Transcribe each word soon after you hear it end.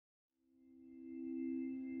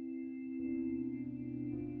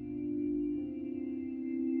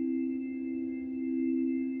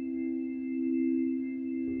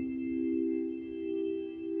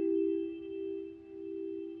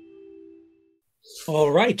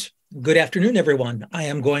All right. Good afternoon, everyone. I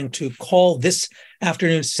am going to call this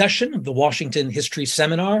afternoon's session of the Washington History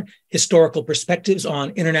Seminar, Historical Perspectives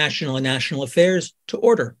on International and National Affairs, to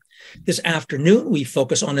order. This afternoon, we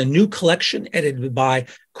focus on a new collection edited by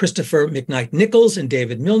Christopher McKnight Nichols and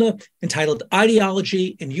David Milne, entitled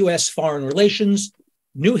Ideology in U.S. Foreign Relations,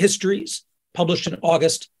 New Histories, published in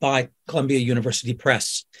August by Columbia University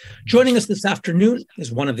Press. Joining us this afternoon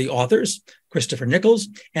is one of the authors, Christopher Nichols,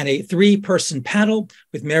 and a three-person panel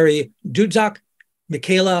with Mary Dudzak,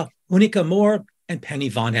 Michaela Hunica-Moore, and Penny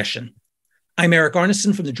Von Eschen. I'm Eric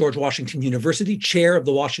Arneson from the George Washington University, chair of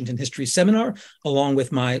the Washington History Seminar, along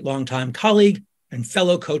with my longtime colleague and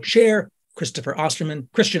fellow co-chair, Christian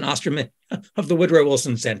Osterman of the Woodrow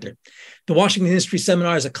Wilson Center. The Washington History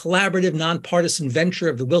Seminar is a collaborative, nonpartisan venture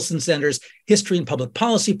of the Wilson Center's History and Public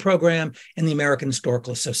Policy Program and the American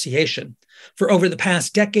Historical Association. For over the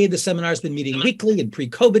past decade, the seminar has been meeting weekly in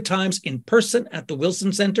pre-COVID times in person at the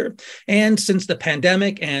Wilson Center, and since the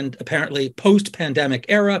pandemic and apparently post-pandemic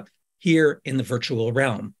era, here in the virtual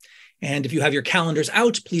realm. And if you have your calendars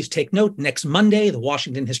out, please take note. Next Monday, the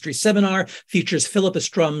Washington History Seminar features Philippa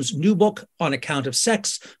Strum's new book, On Account of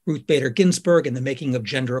Sex, Ruth Bader Ginsburg and the Making of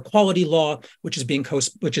Gender Equality Law, which is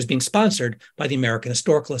being sponsored by the American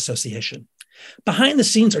Historical Association. Behind the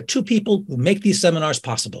scenes are two people who make these seminars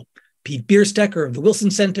possible, Pete Bierstecker of the Wilson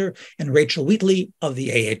Center and Rachel Wheatley of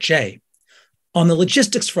the AHA. On the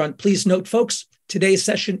logistics front, please note, folks, today's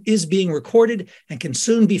session is being recorded and can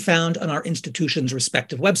soon be found on our institution's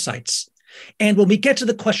respective websites. And when we get to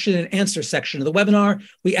the question and answer section of the webinar,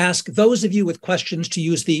 we ask those of you with questions to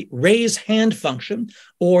use the raise hand function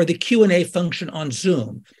or the Q&A function on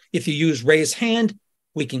Zoom. If you use raise hand,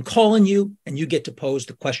 we can call on you and you get to pose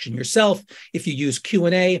the question yourself. If you use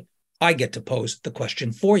Q&A, I get to pose the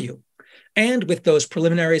question for you. And with those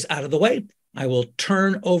preliminaries out of the way, I will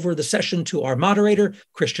turn over the session to our moderator,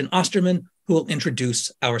 Christian Osterman, who will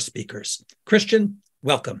introduce our speakers. Christian,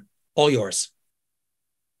 welcome. All yours.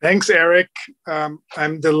 Thanks, Eric.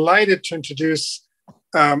 I'm delighted to introduce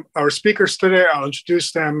our speakers today. I'll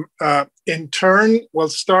introduce them in turn. We'll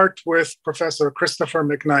start with Professor Christopher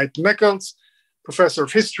McKnight Nichols, Professor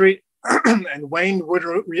of History, and Wayne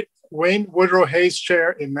Woodrow Hayes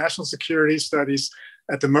Chair in National Security Studies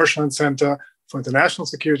at the Mershon Center for International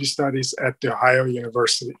Security Studies at the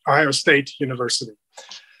Ohio State University.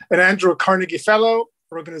 And Andrew Carnegie Fellow,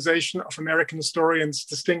 Organization of American Historians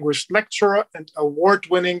Distinguished Lecturer and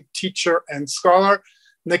Award-winning teacher and scholar.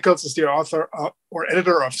 Nichols is the author or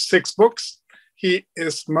editor of 6 books. He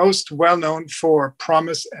is most well-known for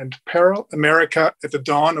Promise and Peril, America at the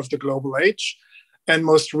Dawn of the Global Age, and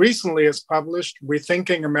most recently has published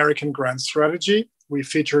Rethinking American Grand Strategy. We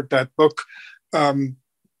featured that book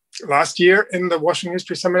last year in the Washington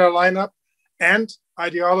History Seminar lineup, and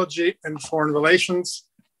Ideology in Foreign Relations,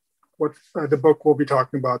 what the book we'll be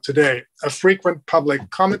talking about today. A frequent public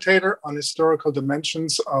commentator on historical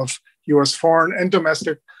dimensions of U.S. foreign and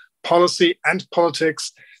domestic policy and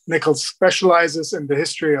politics, Nichols specializes in the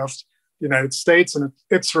history of the United States and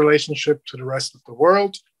its relationship to the rest of the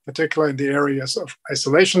world, particularly in the areas of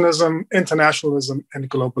isolationism, internationalism, and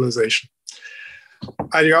globalization.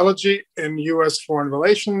 Ideology in U.S. Foreign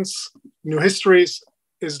Relations, New Histories,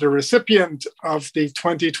 is the recipient of the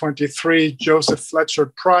 2023 Joseph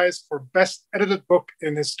Fletcher Prize for Best Edited Book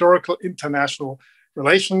in Historical International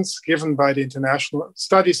Relations, given by the International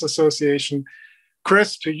Studies Association.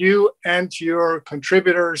 Chris, to you and your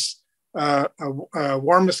contributors,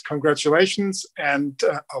 warmest congratulations and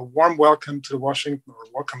a warm welcome to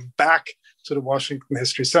welcome back to the Washington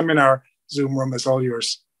History Seminar. Zoom room is all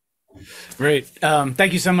yours. Great.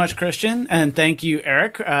 Thank you so much, Christian. And thank you,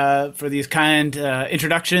 Eric, for these kind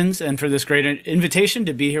introductions and for this great invitation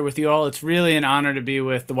to be here with you all. It's really an honor to be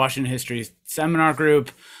with the Washington History Seminar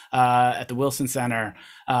Group at the Wilson Center.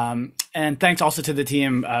 And thanks also to the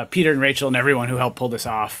team, Peter and Rachel and everyone who helped pull this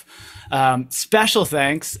off. Special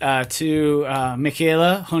thanks to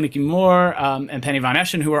Michaela Hunica-Moore and Penny Von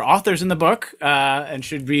Eschen, who are authors in the book and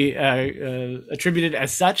should be attributed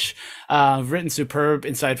as such. Written superb,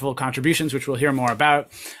 insightful contributions, which we'll hear more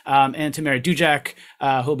about. And to Mary Dudzak,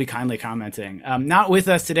 who will be kindly commenting. Not with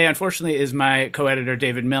us today, unfortunately, is my co-editor,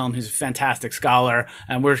 David Milne, who's a fantastic scholar.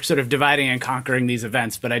 And we're sort of dividing and conquering these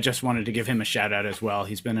events, but I just wanted to give him a shout out as well.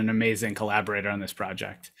 He's been an amazing collaborator on this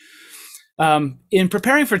project. In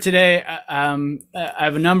preparing for today, I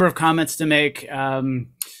have a number of comments to make to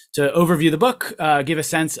overview the book, give a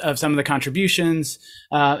sense of some of the contributions,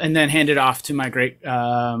 and then hand it off to my great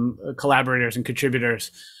collaborators and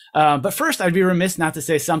contributors. But first, I'd be remiss not to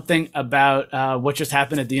say something about what just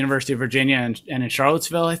happened at the University of Virginia and in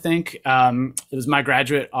Charlottesville, I think. It was my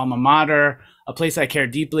graduate alma mater, a place I care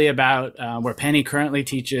deeply about, where Penny currently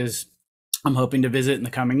teaches. I'm hoping to visit in the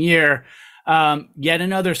coming year. Yet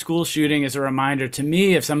another school shooting is a reminder to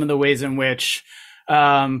me of some of the ways in which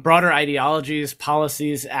broader ideologies,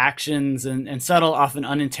 policies, actions, and subtle, often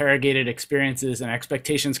uninterrogated experiences and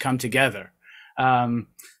expectations come together.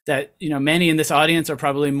 That, you know, many in this audience are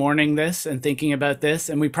probably mourning this and thinking about this.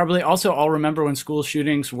 And we probably also all remember when school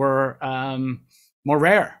shootings were more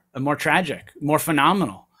rare, more tragic, more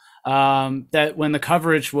phenomenal. That when the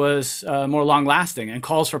coverage was more long lasting and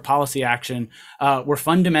calls for policy action were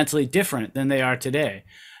fundamentally different than they are today.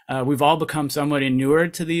 We've all become somewhat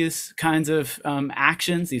inured to these kinds of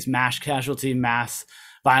actions, these mass casualty, mass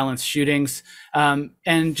violence shootings.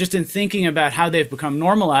 And just in thinking about how they've become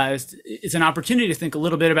normalized, it's an opportunity to think a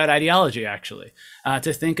little bit about ideology, actually,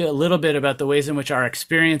 to think a little bit about the ways in which our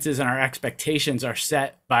experiences and our expectations are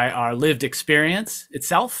set by our lived experience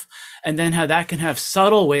itself, and then how that can have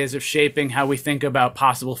subtle ways of shaping how we think about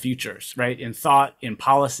possible futures, right? In thought, in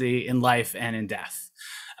policy, in life, and in death.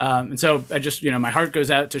 And so I just, my heart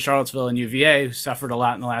goes out to Charlottesville and UVA, who suffered a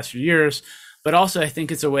lot in the last few years, but also I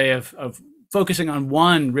think it's a way of focusing on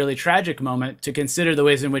one really tragic moment to consider the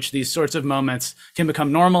ways in which these sorts of moments can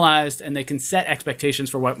become normalized and they can set expectations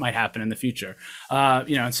for what might happen in the future.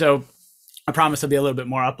 And so I promise I'll be a little bit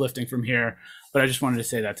more uplifting from here, but I just wanted to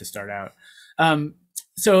say that to start out.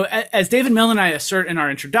 So as David Milne and I assert in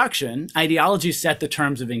our introduction, ideologies set the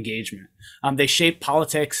terms of engagement. They shape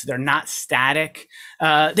politics. They're not static.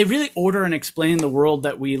 They really order and explain the world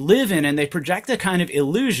that we live in, and they project a kind of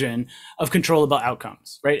illusion of controllable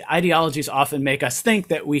outcomes, right? Ideologies often make us think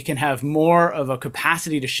that we can have more of a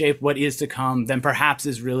capacity to shape what is to come than perhaps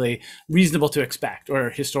is really reasonable to expect, or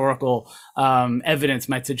historical evidence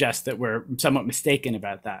might suggest that we're somewhat mistaken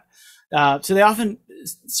about that. So they often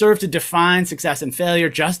serve to define success and failure,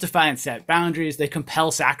 justify and set boundaries. They compel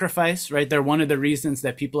sacrifice, right? They're one of the reasons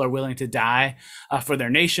that people are willing to die for their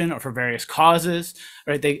nation or for various causes,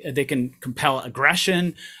 right? They can compel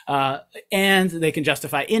aggression and they can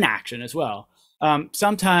justify inaction as well.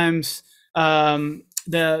 Sometimes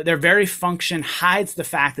their very function hides the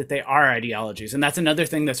fact that they are ideologies. And that's another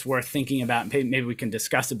thing that's worth thinking about, and maybe we can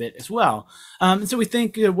discuss a bit as well. And so we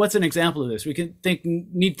think, what's an example of this? We can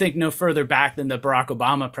need to think no further back than the Barack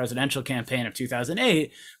Obama presidential campaign of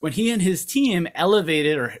 2008, when he and his team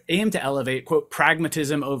elevated, or aimed to elevate, quote,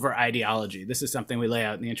 pragmatism over ideology. This is something we lay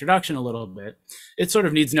out in the introduction a little bit. It sort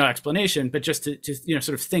of needs no explanation, but just to sort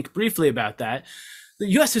of think briefly about that. The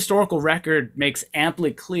U.S. historical record makes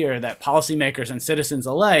amply clear that policymakers and citizens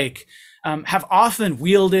alike have often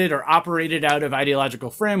wielded or operated out of ideological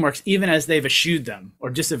frameworks, even as they've eschewed them or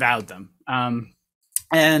disavowed them.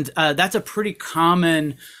 And that's a pretty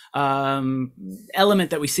common element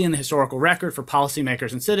that we see in the historical record for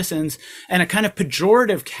policymakers and citizens, and a kind of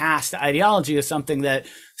pejorative cast to ideology is something that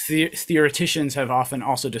theoreticians have often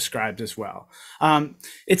also described as well.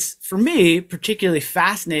 It's, for me, particularly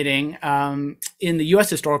fascinating in the US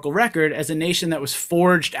historical record as a nation that was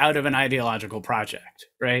forged out of an ideological project,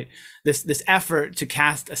 right? This effort to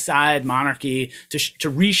cast aside monarchy, to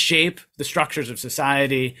reshape the structures of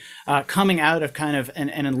society, coming out of kind of an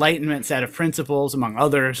Enlightenment set of principles, among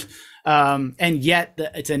others. And yet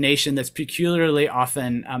it's a nation that's peculiarly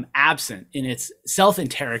often absent in its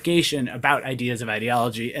self-interrogation about ideas of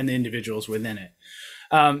ideology and the individuals within it.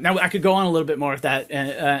 Now, I could go on a little bit more of that,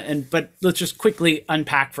 but let's just quickly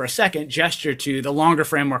unpack for a second, gesture to the longer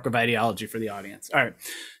framework of ideology for the audience. All right.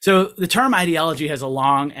 So the term ideology has a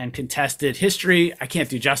long and contested history. I can't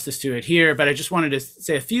do justice to it here, but I just wanted to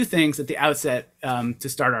say a few things at the outset to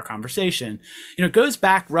start our conversation. It goes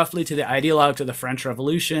back roughly to the ideologues of the French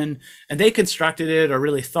Revolution, and they constructed it, or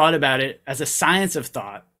really thought about it, as a science of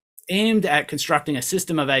thought aimed at constructing a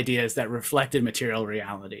system of ideas that reflected material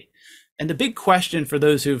reality. And the big question for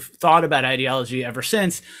those who've thought about ideology ever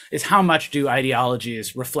since is, how much do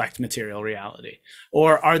ideologies reflect material reality?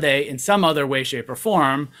 Or are they, in some other way, shape, or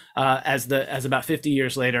form, as about 50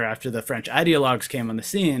 years later, after the French ideologues came on the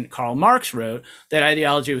scene, Karl Marx wrote that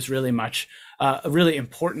ideology was really really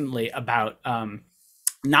importantly about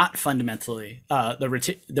not fundamentally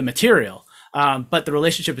the material, but the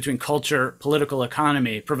relationship between culture, political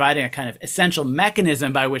economy, providing a kind of essential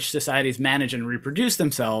mechanism by which societies manage and reproduce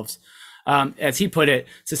themselves. As he put it,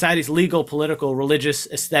 society's legal, political, religious,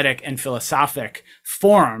 aesthetic, and philosophic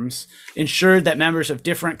forms ensured that members of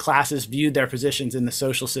different classes viewed their positions in the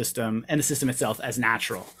social system and the system itself as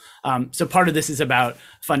natural. So part of this is about,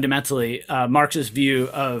 fundamentally, Marx's view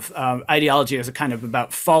of ideology as a kind of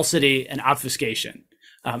about falsity and obfuscation.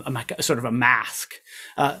 sort of a mask.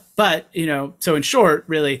 But, so in short,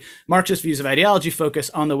 really, Marxist views of ideology focus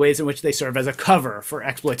on the ways in which they serve as a cover for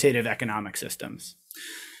exploitative economic systems.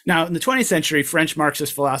 Now, in the 20th century, French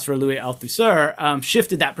Marxist philosopher Louis Althusser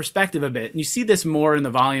shifted that perspective a bit. And you see this more in the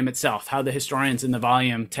volume itself, how the historians in the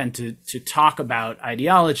volume tend to talk about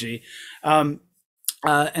ideology. And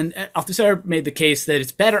Althusser made the case that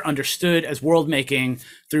it's better understood as world making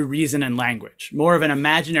through reason and language, more of an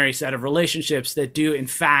imaginary set of relationships that do, in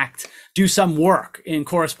fact, do some work in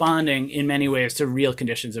corresponding in many ways to real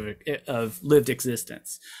conditions of lived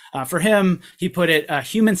existence. For him, he put it,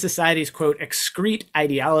 human societies, quote, excrete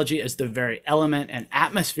ideology as the very element and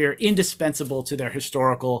atmosphere indispensable to their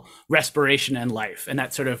historical respiration and life. And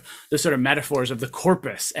that the sort of metaphors of the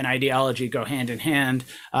corpus and ideology go hand in hand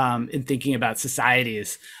in thinking about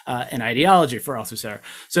societies and ideology for Althusser.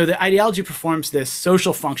 So the ideology performs this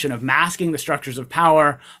social function of masking the structures of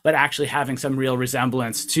power, but actually having some real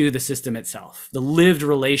resemblance to the system itself, the lived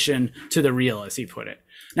relation to the real, as he put it.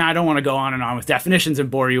 Now, I don't want to go on and on with definitions and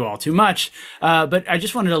bore you all too much, but I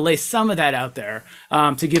just wanted to lay some of that out there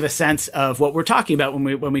to give a sense of what we're talking about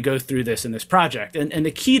when we go through this in this project. And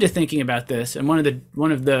the key to thinking about this, and one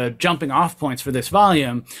of the jumping off points for this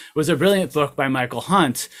volume, was a brilliant book by Michael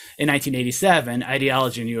Hunt in 1987,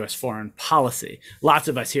 Ideology in U.S. Foreign Policy. Lots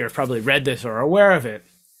of us here have probably read this or are aware of it.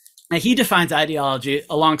 Now, he defines ideology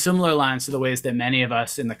along similar lines to the ways that many of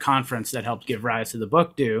us in the conference that helped give rise to the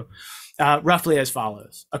book do. Roughly as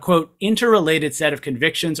follows: a, quote, interrelated set of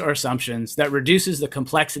convictions or assumptions that reduces the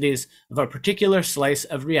complexities of a particular slice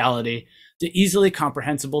of reality to easily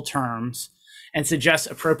comprehensible terms and suggests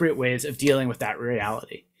appropriate ways of dealing with that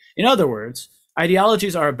reality. In other words,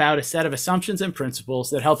 ideologies are about a set of assumptions and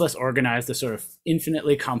principles that help us organize the sort of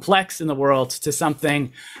infinitely complex in the world to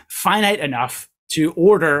something finite enough to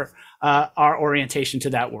order our orientation to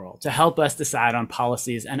that world, to help us decide on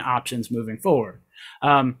policies and options moving forward.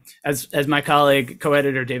 As my colleague,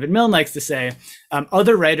 co-editor David Milne likes to say,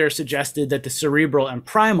 other writers suggested that the cerebral and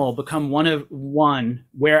primal become one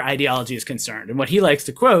where ideology is concerned. And what he likes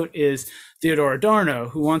to quote is Theodor Adorno,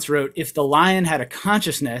 who once wrote, "If the lion had a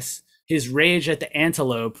consciousness, his rage at the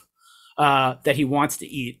antelope that he wants to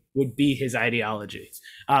eat would be his ideology."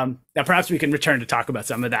 Now, perhaps we can return to talk about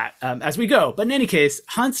some of that as we go. But in any case,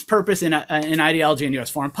 Hunt's purpose in Ideology in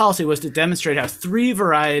U.S. Foreign Policy was to demonstrate how three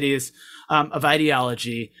varieties of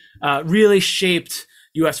ideology really shaped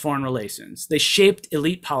U.S. foreign relations. They shaped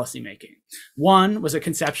elite policymaking. One was a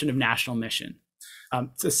conception of national mission.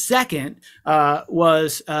 The second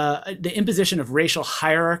was the imposition of racial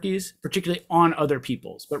hierarchies, particularly on other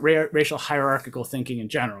peoples, but racial hierarchical thinking in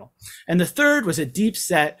general. And the third was a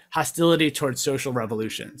deep-set hostility towards social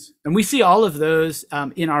revolutions. And we see all of those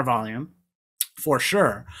in our volume, for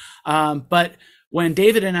sure. But when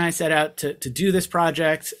David and I set out to do this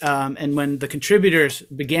project, and when the contributors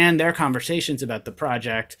began their conversations about the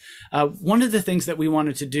project, one of the things that we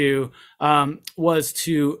wanted to do was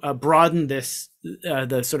to broaden this,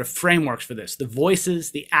 the sort of frameworks for this, the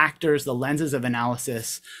voices, the actors, the lenses of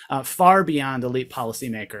analysis, far beyond elite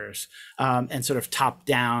policymakers and sort of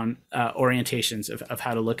top-down orientations of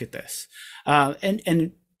how to look at this.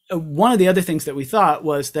 And one of the other things that we thought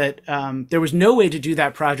was that there was no way to do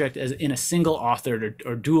that project as in a single authored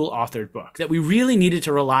or dual authored book, that we really needed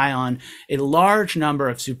to rely on a large number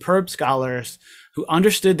of superb scholars who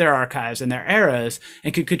understood their archives and their eras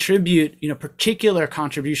and could contribute, particular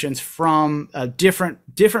contributions from different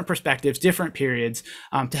perspectives, different periods,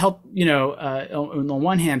 to help, on the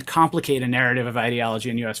one hand, complicate a narrative of ideology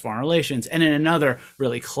in U.S. foreign relations, and in another,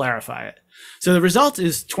 really clarify it. So the result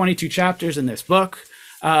is 22 chapters in this book.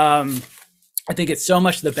 I think it's so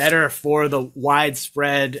much the better for the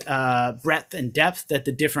widespread breadth and depth that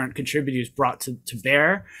the different contributors brought to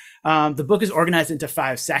bear. The book is organized into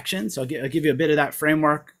 5 sections. So I'll give you a bit of that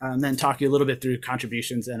framework and then talk you a little bit through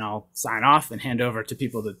contributions, and I'll sign off and hand over to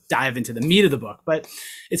people to dive into the meat of the book. But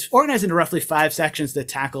it's organized into roughly 5 sections that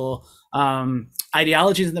tackle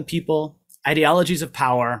ideologies of the people, ideologies of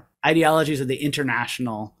power, ideologies of the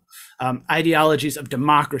international, ideologies of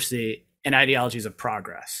democracy, and ideologies of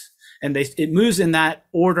progress. And it moves in that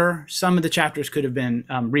order. Some of the chapters could have been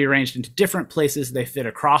rearranged into different places. They fit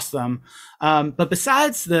across them. But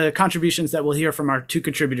besides the contributions that we'll hear from our 2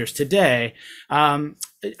 contributors today, I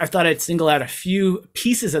thought I'd single out a few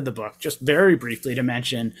pieces of the book, just very briefly to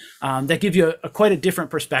mention, that give you quite a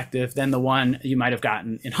different perspective than the one you might have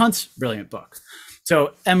gotten in Hunt's brilliant book.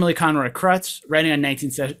 So Emily Conroy Crutz, writing on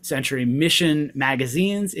 19th century mission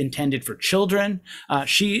magazines intended for children,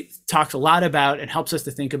 she talks a lot about and helps us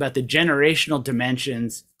to think about the generational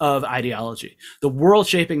dimensions of ideology, the world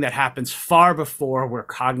shaping that happens far before we're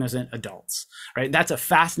cognizant adults, right? That's a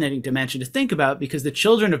fascinating dimension to think about, because the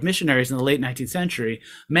children of missionaries in the late 19th century,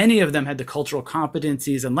 many of them had the cultural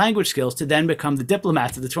competencies and language skills to then become the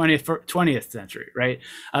diplomats of the 20th century, right?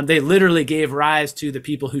 They literally gave rise to the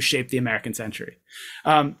people who shaped the American century.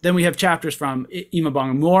 Then we have chapters from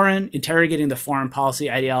Imabong Morin, interrogating the foreign policy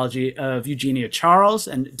ideology of Eugenia Charles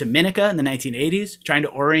and Dominica in the 1980s, trying to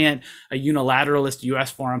orient a unilateralist U.S.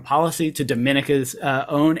 foreign policy to Dominica's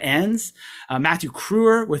own ends. Matthew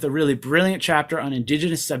Kruer with a really brilliant chapter on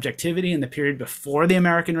indigenous subjectivity in the period before the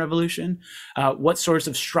American Revolution, what sorts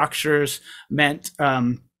of structures meant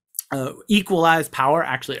equalized power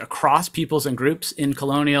actually across peoples and groups in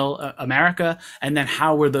colonial America, and then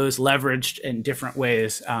how were those leveraged in different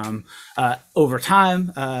ways over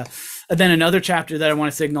time. And then another chapter that I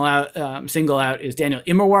want to single out is Daniel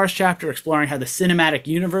Immerwahr's chapter exploring how the cinematic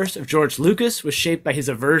universe of George Lucas was shaped by his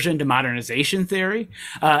aversion to modernization theory,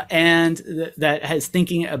 and that has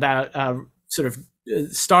thinking about sort of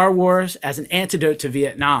Star Wars as an antidote to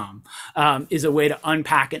Vietnam is a way to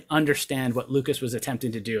unpack and understand what Lucas was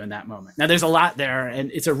attempting to do in that moment. Now, there's a lot there,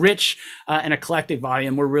 and it's a rich and eclectic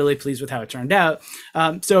volume. We're really pleased with how it turned out.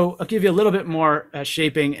 So I'll give you a little bit more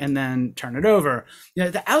shaping and then turn it over. You know,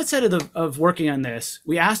 at the outset of working on this,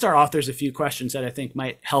 we asked our authors a few questions that I think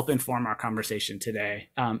might help inform our conversation today,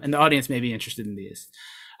 and the audience may be interested in these.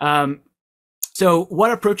 So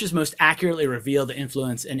what approaches most accurately reveal the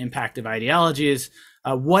influence and impact of ideologies?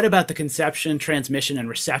 What about the conception, transmission, and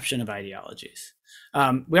reception of ideologies?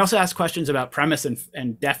 We also ask questions about premise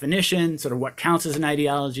and definition, sort of what counts as an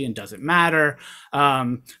ideology and does it matter?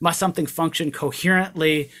 Must something function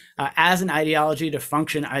coherently as an ideology to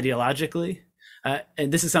function ideologically?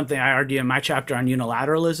 And this is something I argue in my chapter on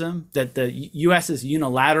unilateralism, that the US's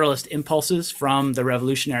unilateralist impulses from the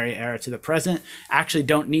revolutionary era to the present actually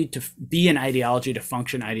don't need to be an ideology to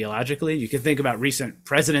function ideologically. You can think about recent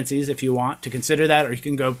presidencies if you want to consider that, or you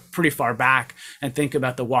can go pretty far back and think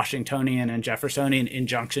about the Washingtonian and Jeffersonian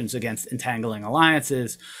injunctions against entangling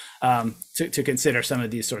alliances to consider some of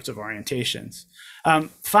these sorts of orientations.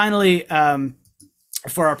 Finally,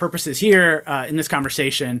 for our purposes here in this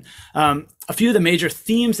conversation, a few of the major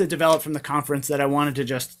themes that developed from the conference that I wanted to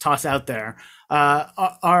just toss out there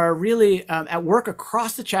are really at work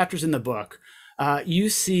across the chapters in the book. You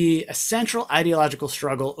see a central ideological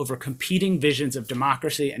struggle over competing visions of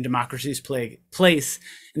democracy and democracy's place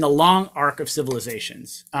in the long arc of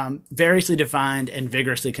civilizations, variously defined and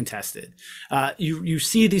vigorously contested. You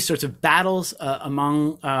see these sorts of battles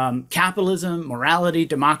among capitalism, morality,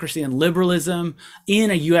 democracy, and liberalism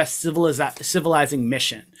in a U.S. civilizing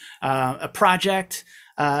mission, a project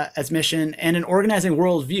as mission, and an organizing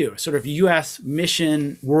worldview, sort of U.S.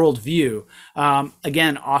 mission worldview,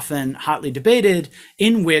 again, often hotly debated,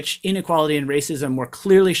 in which inequality and racism were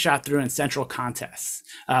clearly shot through in central contests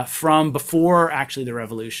from before actually the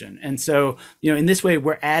revolution. And so, you know, in this way,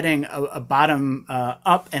 we're adding a bottom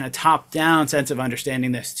up and a top down sense of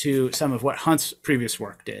understanding this to some of what Hunt's previous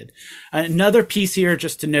work did. Another piece here,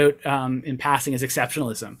 just to note in passing, is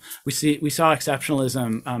exceptionalism. We saw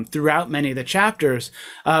exceptionalism throughout many of the chapters,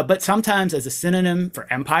 but sometimes as a synonym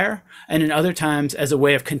for empire, and in other times as a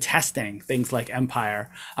way of contesting things like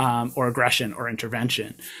empire or aggression or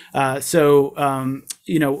intervention.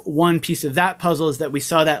 You know, one piece of that puzzle is that we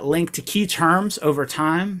saw that link to key terms over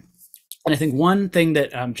time. And I think one thing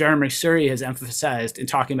that Jeremy Suri has emphasized in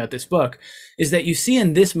talking about this book is that you see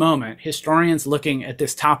in this moment, historians looking at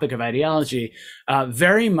this topic of ideology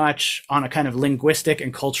very much on a kind of linguistic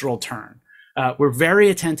and cultural turn. We're very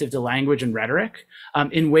attentive to language and rhetoric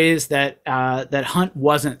in ways that Hunt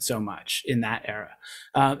wasn't so much in that era.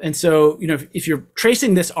 And so, you know, if you're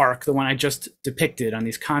tracing this arc, the one I just depicted on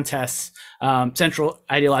these contests, central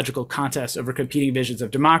ideological contests over competing visions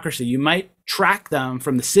of democracy, you might track them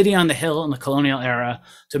from the city on the hill in the colonial era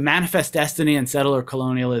to Manifest Destiny and settler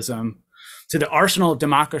colonialism, to the arsenal of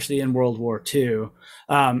democracy in World War II,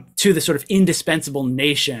 to the sort of indispensable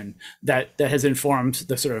nation that has informed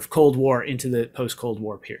the sort of Cold War into the post-Cold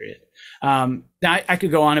War period. Now, I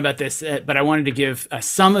could go on about this, but I wanted to give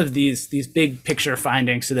some of these big picture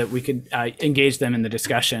findings so that we could engage them in the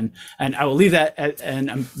discussion. And I will leave that,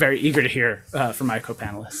 and I'm very eager to hear from my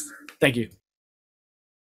co-panelists. Thank you.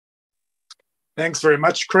 Thanks very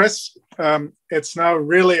much, Chris. It's now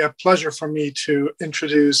really a pleasure for me to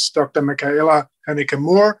introduce Dr. Michaela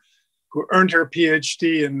Haneke-Moore, who earned her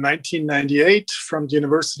PhD in 1998 from the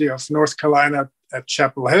University of North Carolina at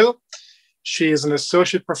Chapel Hill. She is an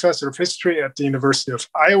associate professor of history at the University of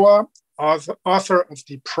Iowa author of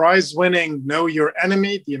the prize-winning Know Your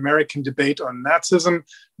Enemy, The American Debate on Nazism,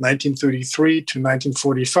 1933 to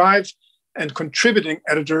 1945, and contributing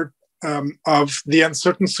editor of The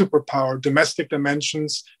Uncertain Superpower, Domestic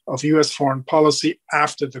Dimensions of U.S. Foreign Policy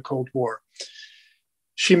After the Cold War.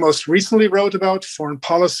 She most recently wrote about Foreign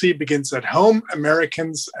Policy Begins at Home,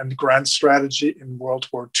 Americans and Grand Strategy in World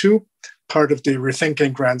War II, part of the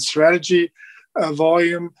Rethinking Grand Strategy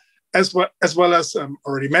volume, as well as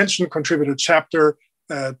already mentioned, contributed chapter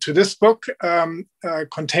to this book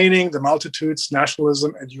containing the multitudes,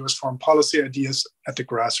 nationalism, and U.S. foreign policy ideas at the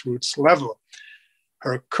grassroots level.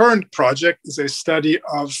 Her current project is a study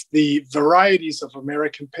of the varieties of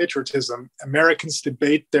American patriotism. Americans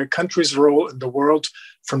debate their country's role in the world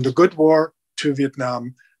from the Good War to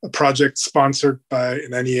Vietnam, a project sponsored by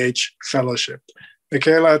an NEH fellowship.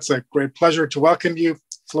 Michaela, it's a great pleasure to welcome you.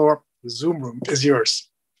 Floor, the Zoom room is yours.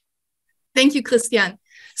 Thank you, Christian.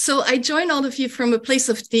 So I join all of you from a place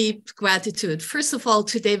of deep gratitude. First of all,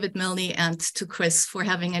 to David Milne and to Chris for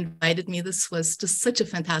having invited me. This was just such a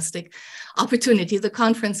fantastic opportunity, the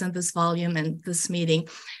conference and this volume and this meeting.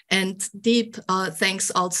 And deep thanks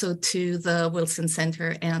also to the Wilson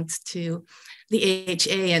Center and to the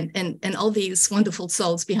AHA and all these wonderful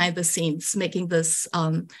souls behind the scenes making this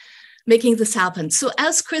happen. So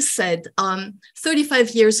as Chris said,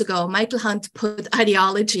 35 years ago, Michael Hunt put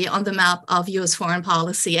ideology on the map of US foreign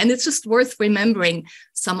policy. And it's just worth remembering,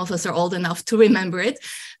 some of us are old enough to remember it,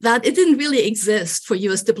 that it didn't really exist for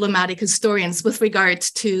US diplomatic historians with regard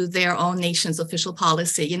to their own nation's official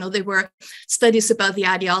policy. You know, there were studies about the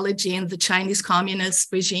ideology in the Chinese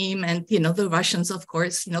communist regime and, you know, the Russians, of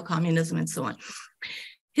course, you know, communism and so on.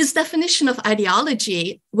 His definition of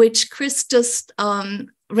ideology, which Chris just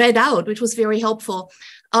read out, which was very helpful,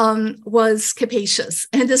 was capacious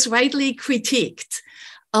and is rightly critiqued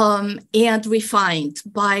and refined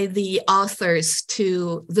by the authors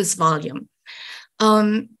to this volume.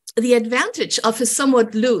 The advantage of his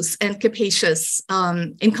somewhat loose and capacious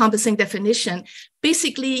encompassing definition,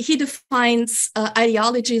 basically he defines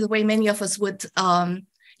ideology the way many of us would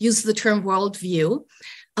use the term worldview,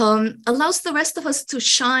 allows the rest of us to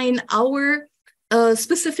shine our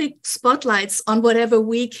specific spotlights on whatever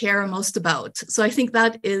we care most about. So I think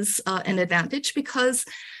that is an advantage because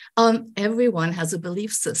everyone has a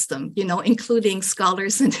belief system, you know, including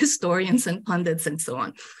scholars and historians and pundits and so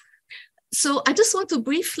on. So I just want to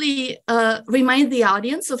briefly remind the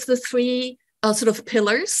audience of the three sort of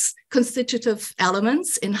pillars, constitutive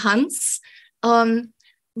elements in Hunt's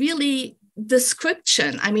really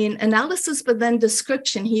description, I mean, analysis, but then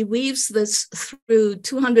description. He weaves this through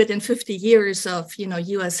 250 years of, you know,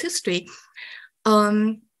 US history,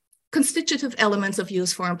 constitutive elements of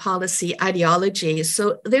US foreign policy ideology.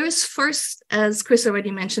 So there is first, as Chris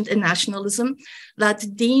already mentioned, a nationalism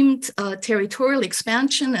that deemed territorial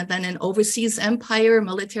expansion and then an overseas empire,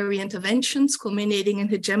 military interventions culminating in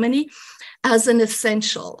hegemony as an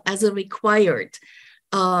essential, as a required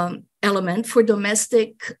element for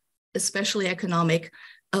domestic, especially economic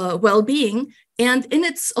well-being. And in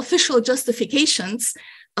its official justifications,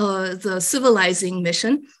 the civilizing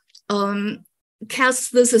mission casts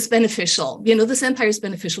this as beneficial. You know, this empire is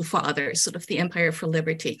beneficial for others, sort of the empire for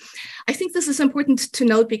liberty. I think this is important to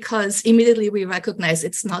note because immediately we recognize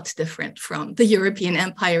it's not different from the European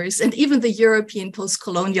empires and even the European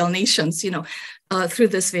post-colonial nations, you know, through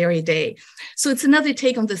this very day. So it's another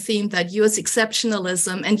take on the theme that US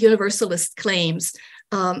exceptionalism and universalist claims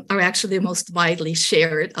are actually most widely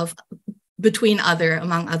shared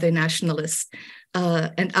among other nationalists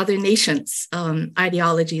and other nations'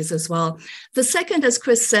 ideologies as well. The second, as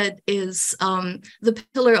Chris said, is the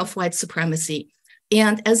pillar of white supremacy.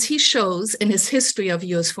 And as he shows in his history of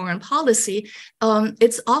US foreign policy,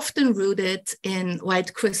 it's often rooted in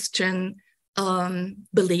white Christian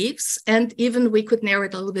beliefs, and even we could narrow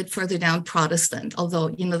it a little bit further down, Protestant, although,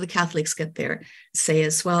 you know, the Catholics get their say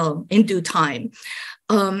as well in due time.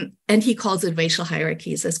 And he calls it racial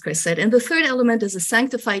hierarchies, as Chris said. And the third element is a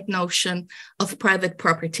sanctified notion of private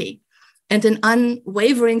property and an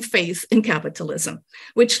unwavering faith in capitalism,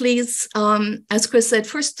 which leads, as Chris said,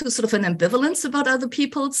 first to sort of an ambivalence about other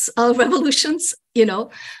people's revolutions, you know,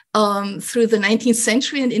 through the 19th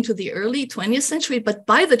century and into the early 20th century. But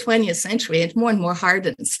by the 20th century, it more and more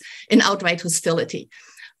hardens in outright hostility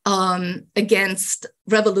against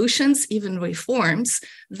revolutions, even reforms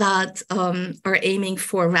that are aiming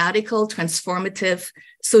for radical, transformative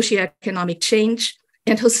socioeconomic change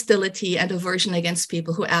and hostility and aversion against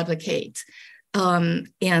people who advocate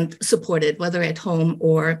and support it, whether at home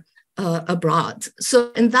or abroad.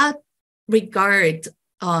 So in that regard,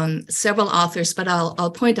 several authors, but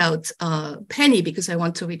I'll point out Penny, because I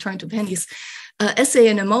want to return to Penny's essay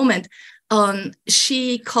in a moment.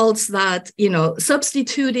 She calls that,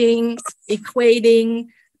 substituting, equating,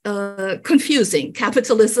 confusing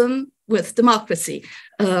capitalism with democracy,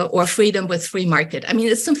 or freedom with free market. I mean,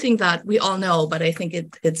 it's something that we all know, but I think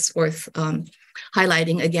it's worth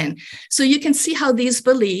highlighting again. So you can see how these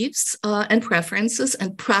beliefs and preferences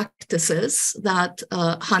and practices that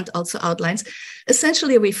Hunt also outlines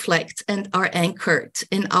essentially reflect and are anchored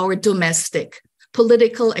in our domestic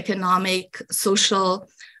political, economic, social,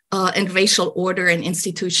 and racial order and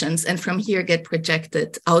institutions, and from here get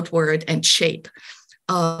projected outward and shape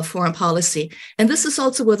foreign policy. And this is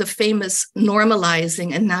also where the famous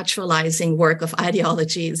normalizing and naturalizing work of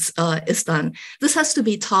ideologies is done. This has to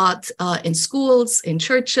be taught in schools, in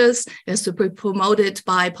churches. It has to be promoted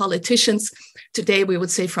by politicians. Today, we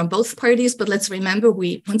would say from both parties, but let's remember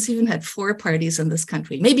we once even had 4 parties in this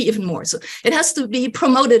country, maybe even more. So it has to be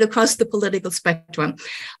promoted across the political spectrum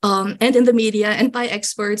and in the media and by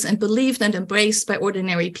experts and believed and embraced by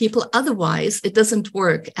ordinary people. Otherwise, it doesn't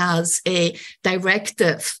work as a directive,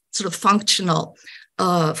 sort of functional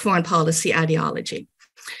foreign policy ideology.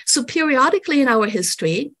 So periodically in our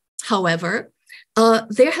history, however,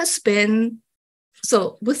 there has been,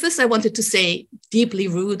 so with this, I wanted to say deeply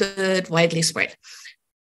rooted, widely spread.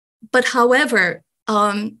 But however,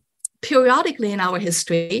 periodically in our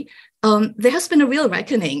history, there has been a real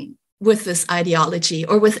reckoning with this ideology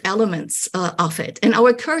or with elements of it. And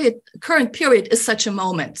our current period is such a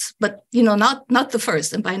moment, but not the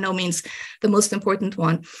first, and by no means the most important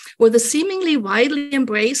one, where the seemingly widely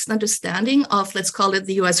embraced understanding of, let's call it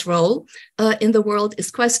the US role in the world, is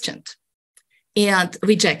questioned and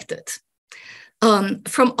rejected.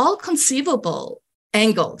 From all conceivable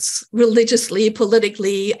angles, religiously,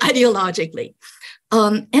 politically, ideologically,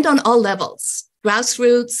 and on all levels,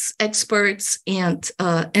 grassroots, experts, and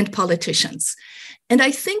politicians. And I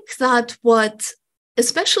think that what,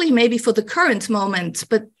 especially maybe for the current moment,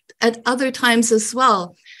 but at other times as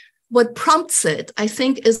well, what prompts it, I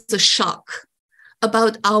think, is the shock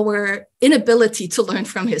about our inability to learn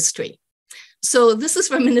from history. So this is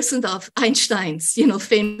reminiscent of Einstein's,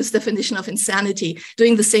 famous definition of insanity,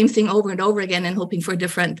 doing the same thing over and over again and hoping for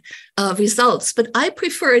different results. But I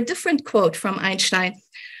prefer a different quote from Einstein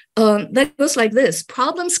that goes like this: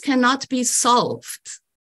 problems cannot be solved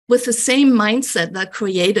with the same mindset that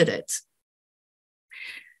created it.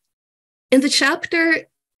 In the chapter,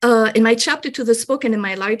 in my chapter to this book and in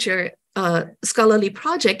my larger scholarly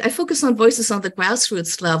project, I focus on voices on the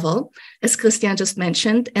grassroots level, as Christian just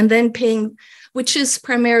mentioned, and then which is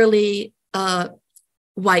primarily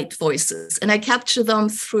white voices. And I capture them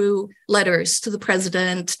through letters to the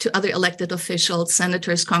president, to other elected officials,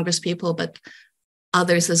 senators, congresspeople, but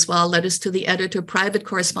others as well, letters to the editor, private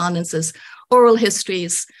correspondences, oral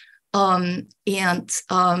histories, and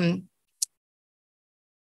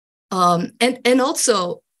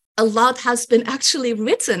also a lot has been actually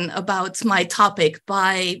written about my topic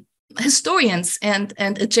by historians and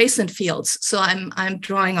adjacent fields. So I'm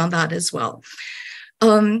drawing on that as well.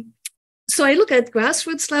 So I look at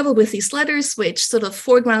grassroots level with these letters, which sort of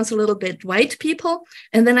foregrounds a little bit white people.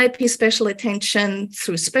 And then I pay special attention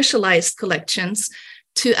through specialized collections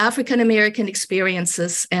to African-American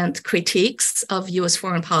experiences and critiques of US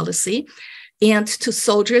foreign policy, and to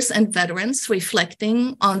soldiers and veterans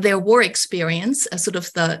reflecting on their war experience as sort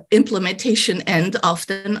of the implementation end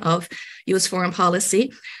often of US foreign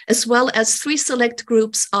policy, as well as 3 select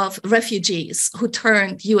groups of refugees who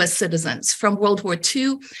turned US citizens from World War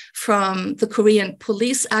II, from the Korean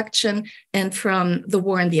police action, and from the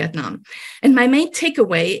war in Vietnam. And my main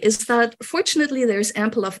takeaway is that fortunately there's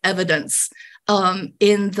ample of evidence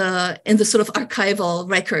in the sort of archival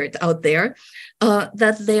record out there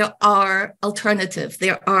that there are alternatives,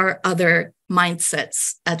 there are other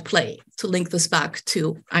mindsets at play, to link this back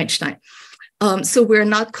to Einstein. So we're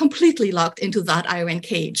not completely locked into that iron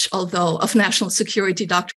cage, although of national security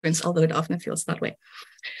doctrines, although it often feels that way.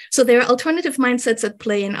 So there are alternative mindsets at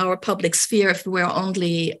play in our public sphere if we're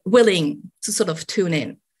only willing to sort of tune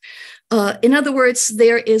in. In other words,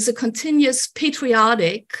 there is a continuous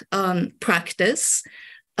patriotic practice.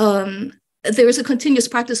 There is a continuous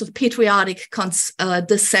practice of patriotic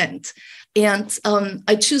dissent. And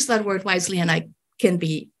I choose that word wisely, and I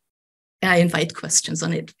invite questions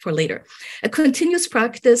on it for later. A continuous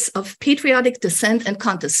practice of patriotic dissent and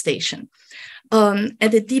contestation, and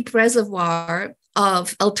a deep reservoir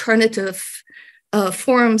of alternative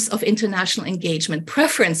forms of international engagement,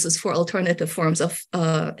 preferences for alternative forms of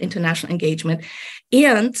international engagement,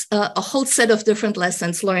 and a whole set of different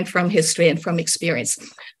lessons learned from history and from experience.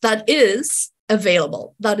 That is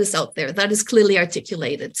available, that is out there, that is clearly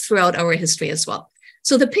articulated throughout our history as well.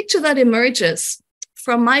 So the picture that emerges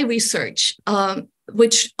from my research,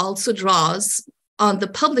 which also draws on the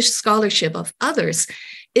published scholarship of others,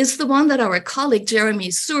 is the one that our colleague Jeremy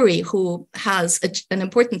Suri, who has an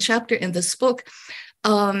important chapter in this book,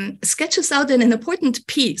 sketches out in an important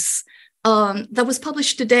piece that was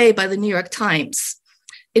published today by the New York Times,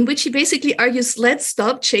 in which he basically argues, let's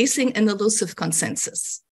stop chasing an elusive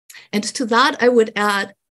consensus. And to that, I would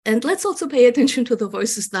add, and let's also pay attention to the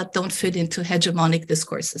voices that don't fit into hegemonic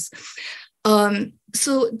discourses.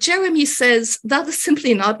 So Jeremy says that is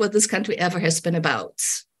simply not what this country ever has been about,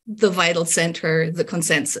 the vital center, the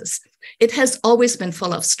consensus. It has always been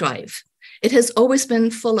full of strife. It has always been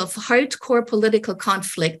full of hardcore political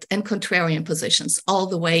conflict and contrarian positions all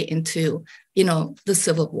the way into, the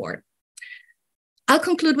Civil War. I'll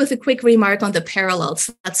conclude with a quick remark on the parallels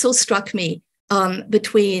that so struck me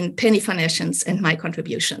between Penny van Eschen's and my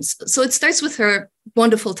contributions. So it starts with her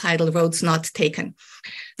wonderful title, Roads Not Taken.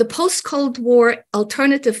 The post-Cold War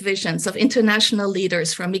alternative visions of international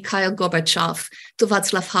leaders from Mikhail Gorbachev to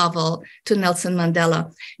Václav Havel to Nelson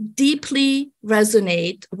Mandela deeply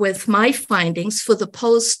resonate with my findings for the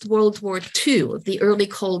post-World War II, the early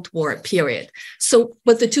Cold War period. So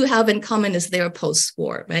what the two have in common is their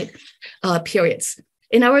post-war, right, periods.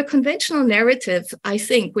 In our conventional narrative, I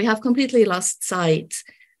think we have completely lost sight,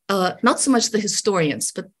 not so much the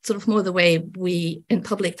historians, but sort of more the way we in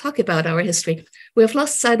public talk about our history. We have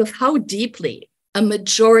lost sight of how deeply a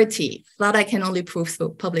majority, that I can only prove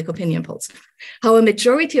through public opinion polls, how a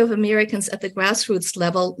majority of Americans at the grassroots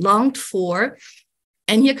level longed for,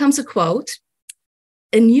 and here comes a quote,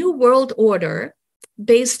 a new world order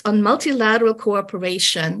based on multilateral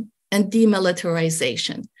cooperation and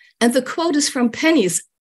demilitarization. And the quote is from Penny's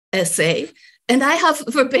essay, and I have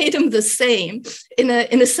verbatim the same in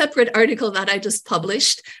a separate article that I just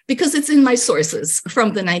published because it's in my sources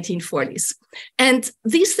from the 1940s. And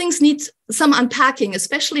these things need some unpacking,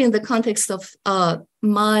 especially in the context of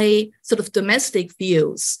my sort of domestic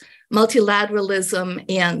views, multilateralism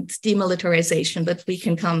and demilitarization, but we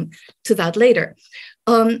can come to that later.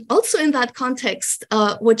 Also in that context,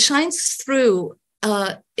 what shines through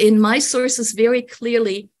in my sources very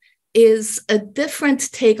clearly is a different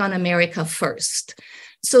take on America first.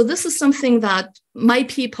 So this is something that my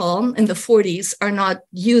people in the 40s are not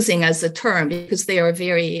using as a term because they are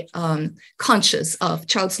very conscious of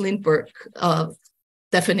Charles Lindbergh's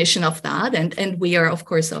definition of that. And we are, of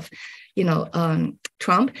course, of,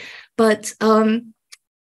 Trump. But I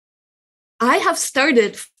have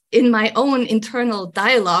started in my own internal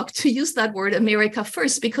dialogue to use that word America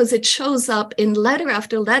first because it shows up in letter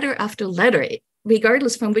after letter after letter,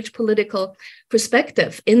 regardless from which political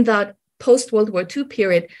perspective, in that post-World War II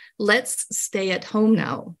period. Let's stay at home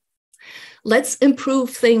now. Let's improve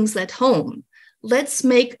things at home. Let's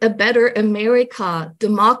make a better America,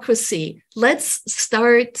 democracy. Let's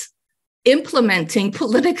start implementing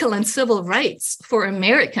political and civil rights for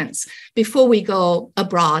Americans before we go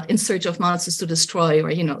abroad in search of monsters to destroy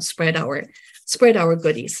or, spread our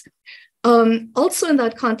goodies. Also in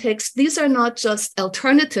that context, these are not just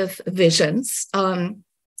alternative visions,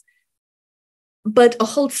 but a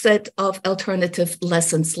whole set of alternative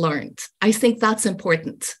lessons learned. I think that's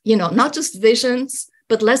important, not just visions,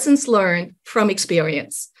 but lessons learned from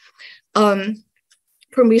experience,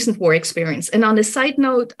 from recent war experience. And on a side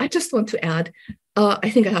note, I just want to add, I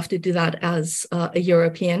think I have to do that as a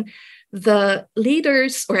European, the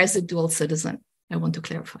leaders, or as a dual citizen, I want to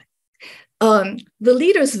clarify. The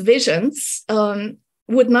leaders' visions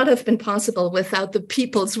would not have been possible without the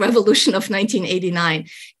People's Revolution of 1989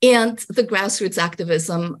 and the grassroots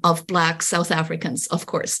activism of Black South Africans, of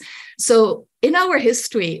course. So in our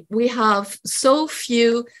history, we have so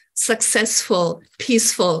few successful,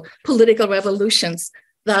 peaceful political revolutions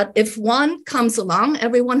that if one comes along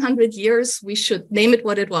every 100 years, we should name it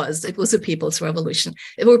what it was. It was a People's Revolution.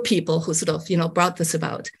 It were people who sort of, brought this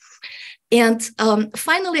about. And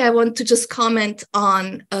finally, I want to just comment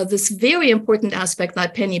on this very important aspect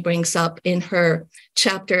that Penny brings up in her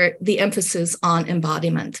chapter, the emphasis on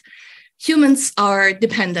embodiment. Humans are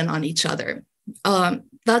dependent on each other.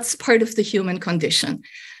 That's part of the human condition.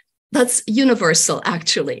 That's universal,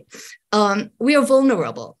 actually. We are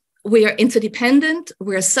vulnerable. We are interdependent.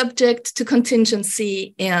 We're subject to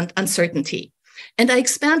contingency and uncertainty. And I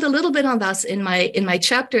expand a little bit on that in my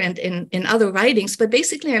chapter and in other writings, but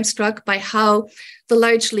basically I'm struck by how the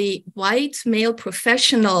largely white male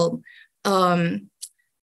professional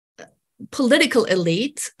political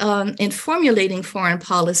elite in formulating foreign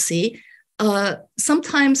policy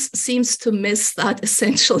sometimes seems to miss that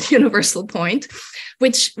essential universal point,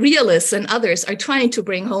 which realists and others are trying to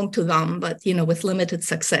bring home to them, but with limited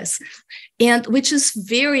success, and which is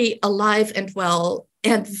very alive and well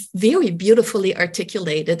and very beautifully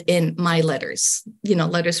articulated in my letters,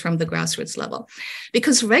 letters from the grassroots level.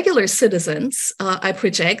 Because regular citizens, I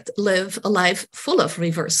project, live a life full of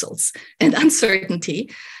reversals and uncertainty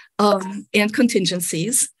and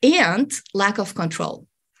contingencies and lack of control.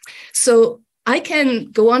 So I can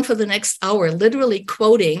go on for the next hour, literally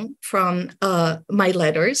quoting from my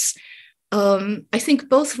letters, I think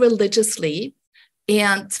both religiously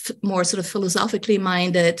and more sort of philosophically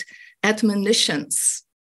minded admonitions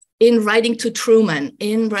in writing to Truman,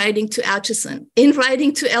 in writing to Atchison, in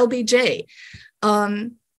writing to LBJ,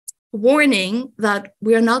 warning that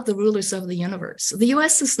we are not the rulers of the universe. The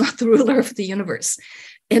US is not the ruler of the universe.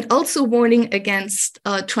 And also warning against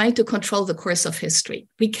trying to control the course of history.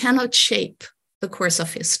 We cannot shape the course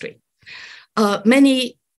of history.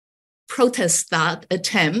 Many protest that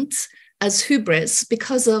attempt as hubris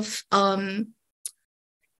because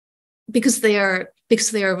they are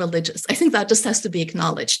religious. I think that just has to be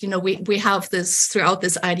acknowledged. We have this throughout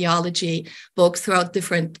this ideology book, throughout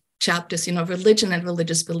different chapters. Religion and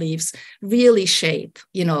religious beliefs really shape,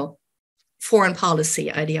 foreign policy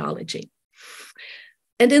ideology.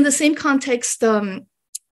 And in the same context,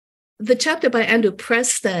 the chapter by Andrew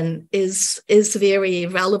Preston is very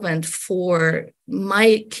relevant for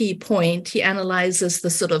my key point. He analyzes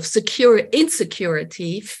the sort of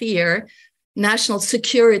insecurity, fear, national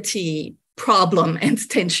security problem and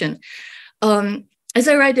tension. As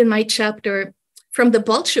I write in my chapter, from the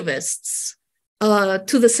Bolshevists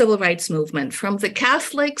to the civil rights movement, from the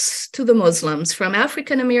Catholics to the Muslims, from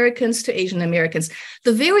African Americans to Asian Americans,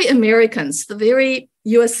 the very Americans, the very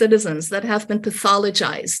US citizens that have been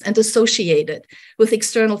pathologized and associated with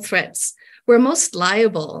external threats were most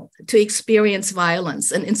liable to experience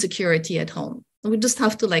violence and insecurity at home. We just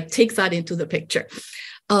have to take that into the picture.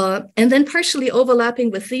 And then partially overlapping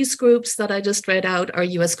with these groups that I just read out are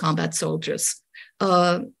US combat soldiers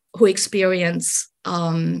who experience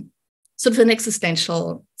sort of an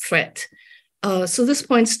existential threat. So this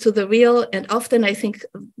points to the real and often, I think,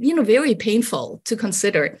 very painful to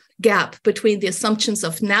consider gap between the assumptions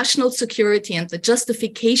of national security and the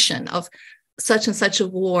justification of such and such a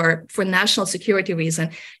war for national security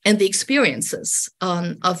reason and the experiences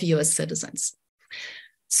of US citizens.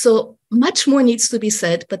 So much more needs to be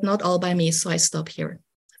said, but not all by me. So I stop here.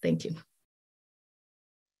 Thank you.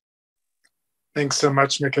 Thanks so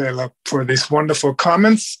much, Michaela, for these wonderful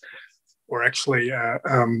comments, or actually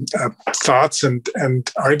thoughts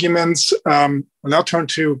and arguments. We'll now turn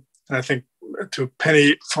to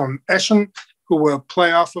Penny von Eschen, who will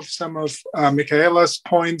play off of some of Michaela's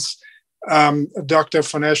points. Dr.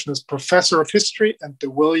 von Eschen is professor of history and the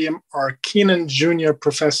William R. Keenan Jr.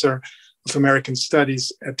 Professor of American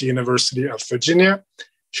Studies at the University of Virginia.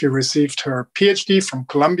 She received her PhD from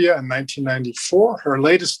Columbia in 1994. Her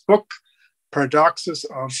latest book, Paradoxes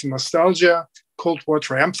of Nostalgia, Cold War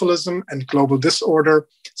Triumphalism and Global Disorder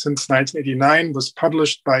since 1989, was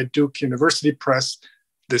published by Duke University Press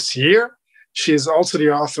this year. She is also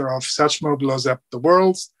the author of Satchmo Blows Up the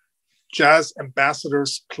World, Jazz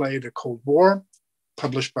Ambassadors Play the Cold War,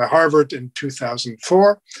 published by Harvard in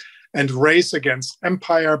 2004, and Race Against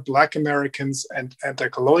Empire, Black Americans and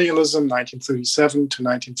Anti-Colonialism, 1937 to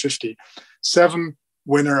 1957,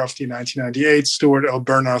 winner of the 1998 Stuart L.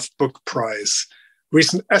 Bernoth Book Prize.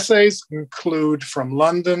 Recent essays include From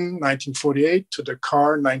London, 1948 to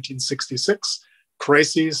Dakar, 1966,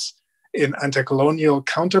 Crises in Anti-Colonial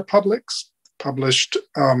Counterpublics, published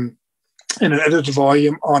in an edited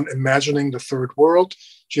volume on Imagining the Third World,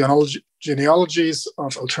 Genealogies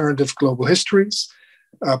of Alternative Global Histories,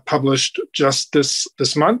 published just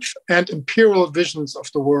this month, and Imperial Visions of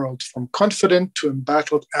the World, From Confident to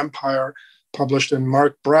Embattled Empire, published in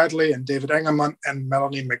Mark Bradley and David Engerman and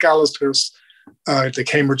Melanie McAllister's The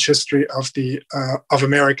Cambridge History of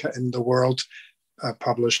America in the World,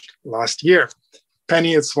 published last year.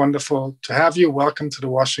 Penny, it's wonderful to have you. Welcome to the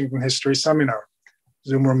Washington History Seminar.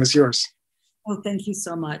 Zoom room is yours. Oh, thank you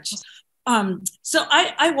so much. So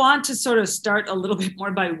I want to sort of start a little bit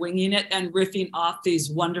more by winging it and riffing off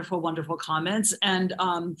these wonderful, wonderful comments and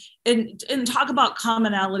talk about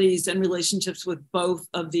commonalities and relationships with both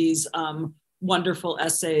of these wonderful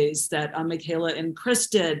essays that Michaela and Chris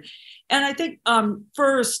did. And I think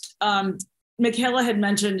first, Michaela had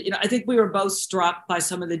mentioned, I think we were both struck by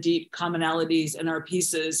some of the deep commonalities in our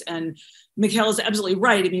pieces. And Michaela's absolutely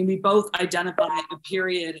right. I mean, we both identify a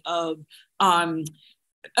period of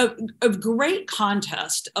a great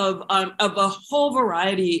contest of a whole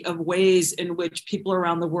variety of ways in which people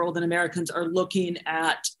around the world and Americans are looking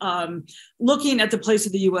at the place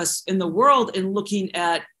of the U.S. in the world and looking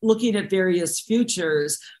at various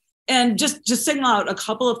futures. And just single out a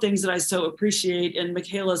couple of things that I so appreciate in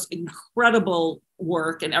Michaela's incredible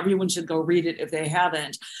work, and everyone should go read it if they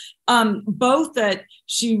haven't. Both that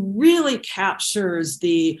she really captures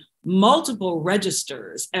the multiple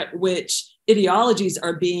registers at which ideologies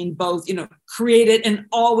are being both, created and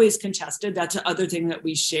always contested. That's the other thing that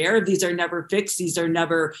we share. These are never fixed. These are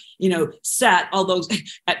never, set. Although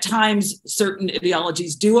at times certain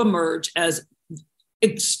ideologies do emerge as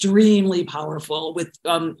extremely powerful with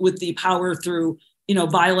the power through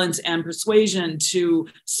violence and persuasion to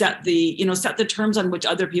set the terms on which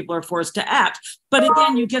other people are forced to act. But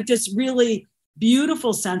again, you get this really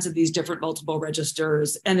beautiful sense of these different multiple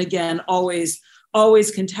registers, and again, always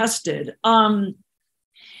contested. And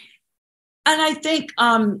I think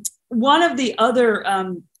one of the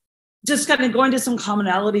other, just kind of going to some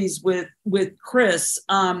commonalities with Chris,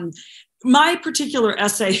 my particular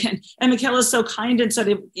essay, and Michaela is so kind in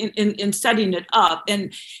setting it up,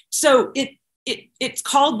 and so it's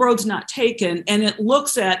called Roads Not Taken, and it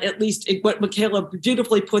looks at least what Michaela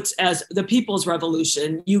beautifully puts as the People's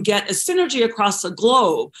Revolution. You get a synergy across the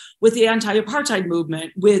globe with the anti-apartheid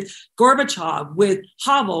movement, with Gorbachev, with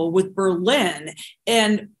Havel, with Berlin,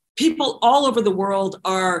 and people all over the world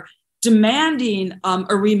are demanding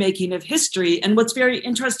a remaking of history. And what's very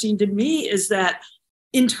interesting to me is that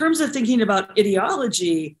in terms of thinking about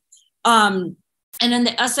ideology, and in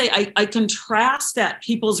the essay, I contrast that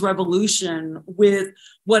People's Revolution with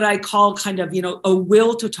what I call kind of, a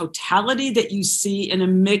will to totality that you see in a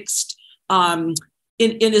mixed, in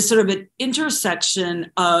a sort of an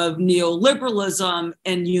intersection of neoliberalism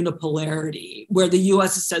and unipolarity, where the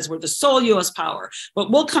U.S. says we're the sole U.S. power.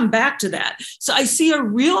 But we'll come back to that. So I see a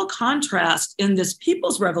real contrast in this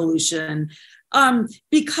People's Revolution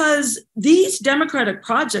because these democratic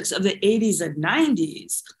projects of the 80s and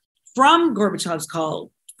 90s, from Gorbachev's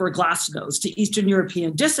call for glasnost to Eastern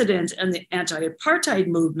European dissidents and the anti-apartheid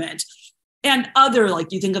movement, and other,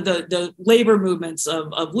 like you think of the labor movements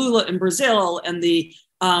of Lula in Brazil, and the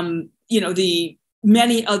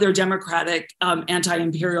many other democratic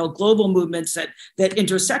anti-imperial global movements that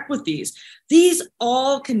intersect with these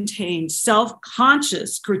all contain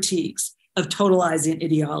self-conscious critiques of totalizing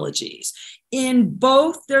ideologies in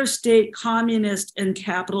both their state communist and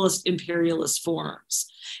capitalist imperialist forms.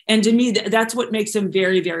 And to me, that's what makes them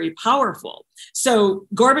very, very powerful. So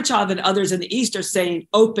Gorbachev and others in the East are saying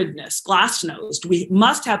openness, glasnost. We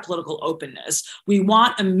must have political openness. We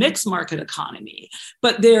want a mixed market economy.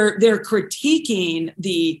 But they're critiquing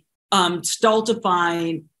the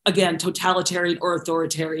stultifying, again, totalitarian or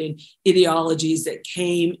authoritarian ideologies that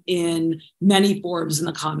came in many forms in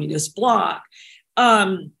the communist bloc.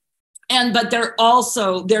 But they're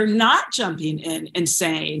not jumping in and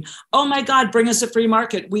saying, oh my God, bring us a free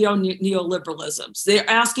market. We own neoliberalisms. They're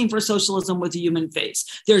asking for socialism with a human face.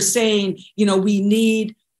 They're saying, we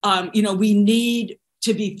need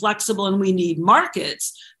to be flexible and we need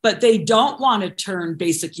markets, but they don't want to turn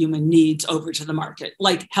basic human needs over to the market,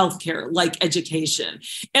 like healthcare, like education.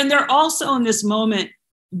 And they're also in this moment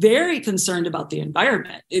very concerned about the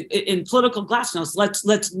environment. In political glasnost,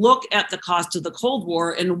 let's look at the cost of the Cold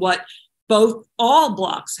War and what all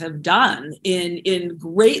blocs have done in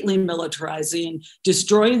greatly militarizing,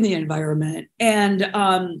 destroying the environment. And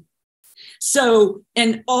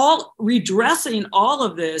redressing all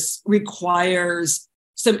of this requires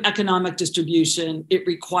some economic distribution. It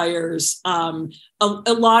requires a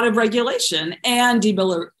lot of regulation, and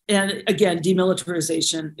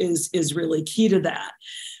demilitarization is really key to that.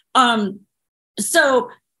 So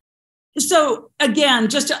again,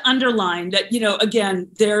 just to underline that, again,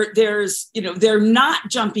 they're not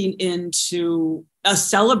jumping into a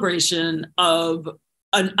celebration of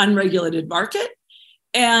an unregulated market,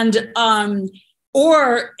 and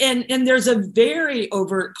there's a very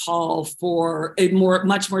overt call for a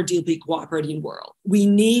much more deeply cooperating world. We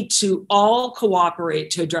need to all cooperate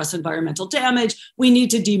to address environmental damage. We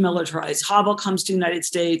need to demilitarize. Havel comes to the United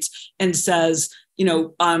States and says,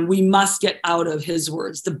 we must get out of his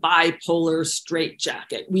words, the bipolar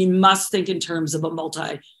straitjacket. We must think in terms of a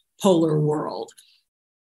multipolar world.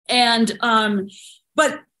 And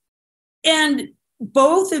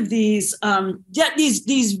both of these,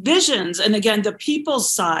 these visions, and again, the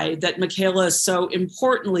people's side that Michaela so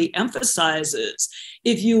importantly emphasizes,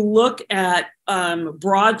 if you look at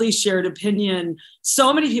broadly shared opinion,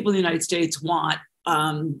 so many people in the United States want,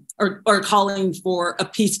 are calling for a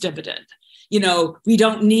peace dividend. we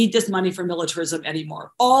don't need this money for militarism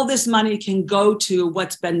anymore. All this money can go to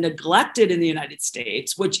what's been neglected in the United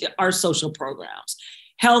States, which are social programs,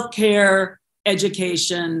 healthcare,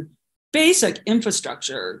 education, basic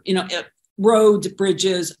infrastructure, roads,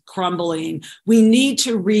 bridges crumbling. We need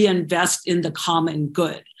to reinvest in the common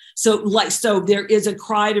good. So there is a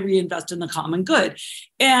cry to reinvest in the common good.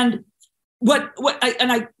 And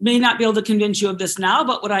I may not be able to convince you of this now,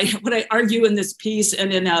 but what I argue in this piece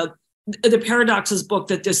and in the Paradoxes book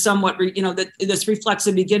that this somewhat, that this reflects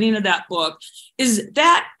the beginning of that book, is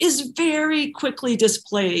that is very quickly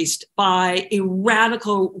displaced by a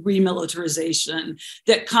radical remilitarization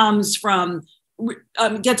that comes from,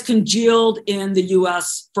 gets congealed in the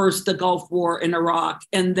US, first the Gulf War in Iraq,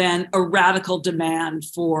 and then a radical demand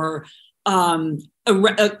for a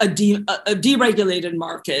deregulated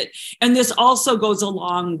market. And this also goes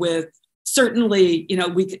along with, certainly,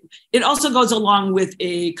 it also goes along with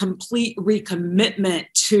a complete recommitment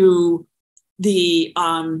to the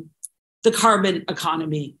carbon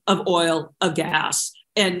economy of oil, of gas,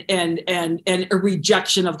 and a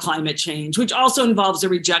rejection of climate change, which also involves a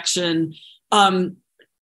rejection of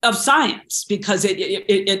science, because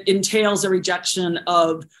it entails a rejection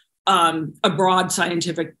of a broad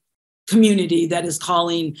scientific community that is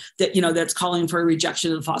calling that's calling for a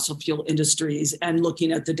rejection of fossil fuel industries and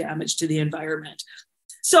looking at the damage to the environment.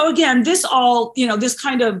 So again, this all, this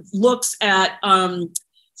kind of looks at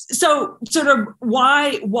so sort of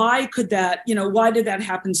why could that, why did that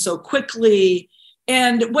happen so quickly?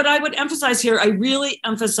 And what I would emphasize here, I really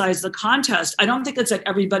emphasize the contest. I don't think it's that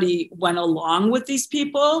everybody went along with these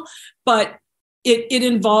people, but it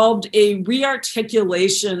involved a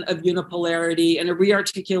rearticulation of unipolarity and a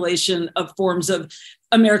rearticulation of forms of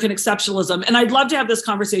American exceptionalism. And I'd love to have this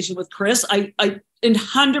conversation with Chris. I in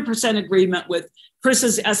 100% agreement with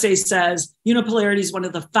Chris's essay says unipolarity is one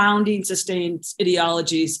of the founding sustained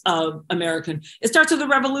ideologies of American. It starts with the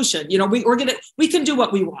revolution. We can do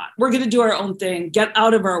what we want. We're going to do our own thing, get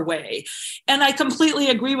out of our way. And I completely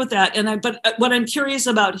agree with that. But what I'm curious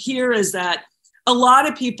about here is that a lot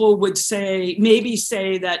of people would maybe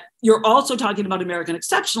say that you're also talking about American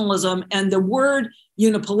exceptionalism, and the word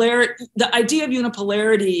unipolarity, the idea of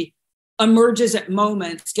unipolarity emerges at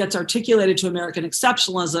moments, gets articulated to American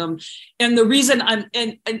exceptionalism. And the reason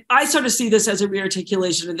I sort of see this as a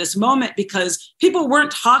rearticulation in this moment, because people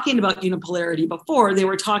weren't talking about unipolarity before. They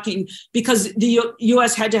were talking because the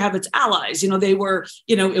US had to have its allies. They were,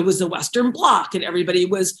 it was the Western Bloc, and everybody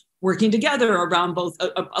was working together around both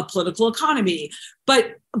a political economy.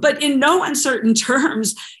 But in no uncertain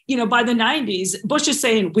terms, by the 90s, Bush is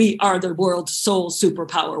saying, we are the world's sole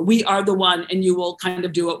superpower. We are the one, and you will kind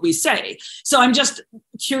of do what we say. So I'm just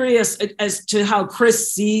curious as to how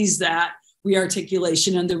Chris sees that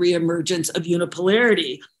rearticulation and the reemergence of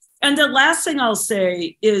unipolarity. And the last thing I'll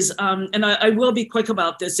say is, and I will be quick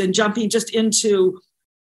about this, and jumping just into,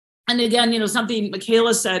 and again, something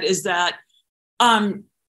Michaela said is that,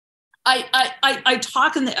 I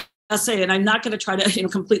talk in the essay, and I'm not going to try to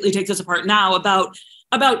completely take this apart now, about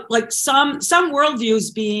like some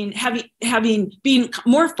worldviews being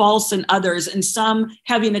more false than others, and some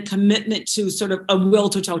having a commitment to sort of a will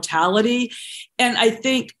to totality. And I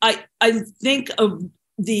think of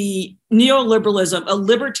the neoliberalism,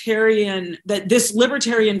 this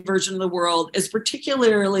libertarian version of the world is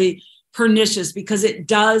particularly pernicious because it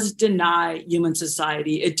does deny human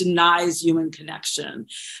society. It denies human connection.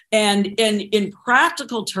 And in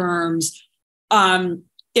practical terms, and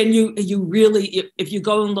you really, if you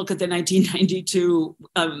go and look at the 1992,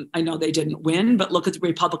 I know they didn't win, but look at the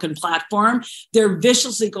Republican platform, they're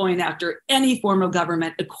viciously going after any form of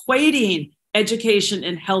government, equating education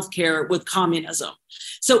and healthcare with communism.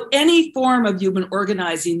 So any form of human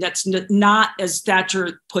organizing that's not, as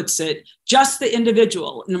Thatcher puts it, just the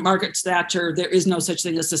individual. In Margaret Thatcher, there is no such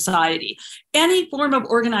thing as society. Any form of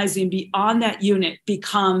organizing beyond that unit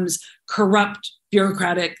becomes corrupt,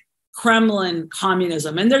 bureaucratic, Kremlin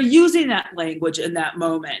communism. And they're using that language in that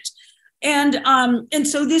moment. And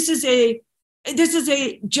so this is a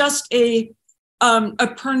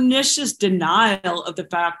pernicious denial of the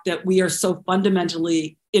fact that we are so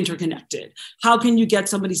fundamentally interconnected. How can you get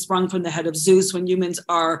somebody sprung from the head of Zeus when humans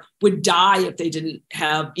would die if they didn't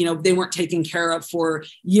have, they weren't taken care of for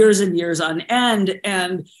years and years on end?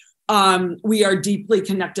 And we are deeply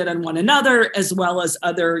connected on one another, as well as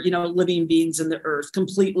other, living beings in the earth,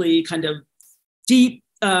 completely kind of deep,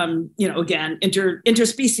 again,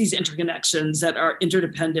 interspecies interconnections that are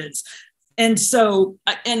interdependence. And so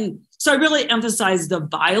I really emphasize the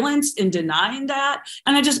violence in denying that.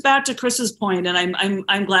 And I just, back to Chris's point, and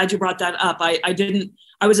I'm glad you brought that up. I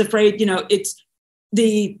was afraid, it's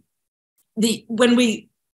the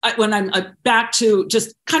when I'm back to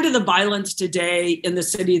just kind of the violence today in the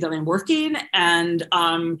city that I'm working, and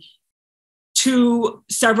to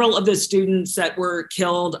several of the students that were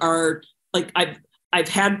killed are like,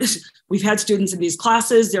 we've had students in these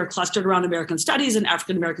classes. They're clustered around American studies and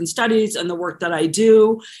African American studies and the work that I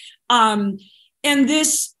do. And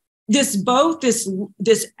this absolute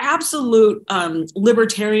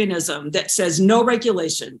libertarianism that says no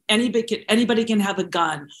regulation, anybody can have a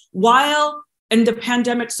gun, and the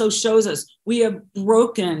pandemic so shows us, we have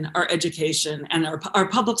broken our education and our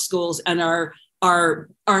public schools and our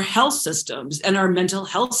health systems and our mental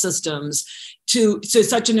health systems to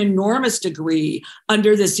such an enormous degree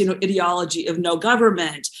under this, ideology of no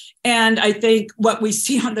government. And I think what we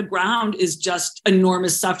see on the ground is just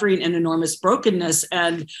enormous suffering and enormous brokenness.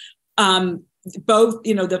 And both,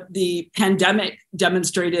 the pandemic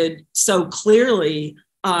demonstrated so clearly,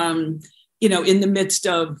 in the midst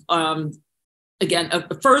of, again,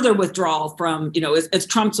 a further withdrawal from, as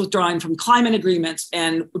Trump's withdrawing from climate agreements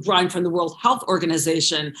and withdrawing from the World Health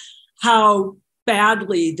Organization, how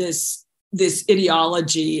badly this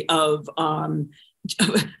ideology of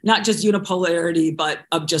not just unipolarity, but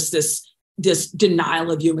of just this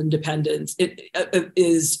denial of human dependence, it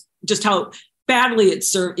is just how badly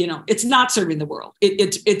it's not serving the world.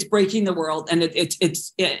 It's breaking the world, and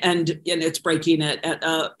it's breaking it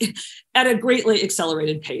at a greatly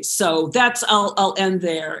accelerated pace. So I'll end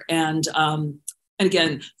there. And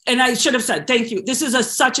again, and I should have said thank you. This is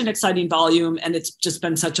such an exciting volume, and it's just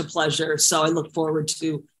been such a pleasure. So I look forward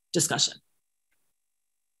to discussion.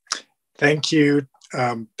 Thank you,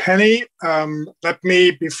 Penny. Let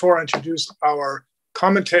me, before I introduce our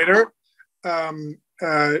commentator,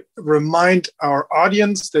 remind our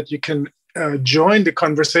audience that you can join the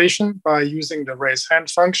conversation by using the raise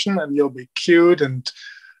hand function, and you'll be queued, and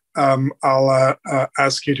I'll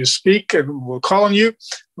ask you to speak, and we'll call on you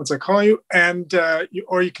once I call you, and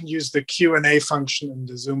or you can use the Q&A function in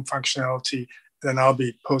the Zoom functionality, and then I'll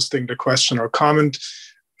be posting the question or comment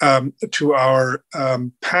to our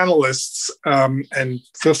panelists, and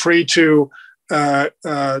feel free to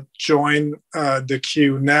join the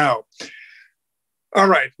queue now. All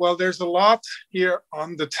right, well, there's a lot here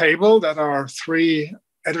on the table that our three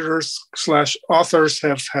editors/authors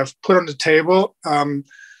have put on the table,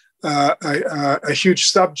 a huge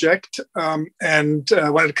subject. And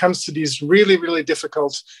when it comes to these really, really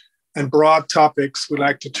difficult and broad topics, we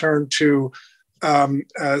like to turn to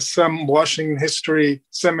some Washington history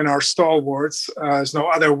seminar stalwarts. There's no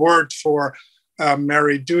other word for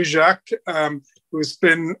Mary Dujak, who's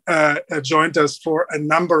been joined us for a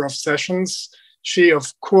number of sessions. She,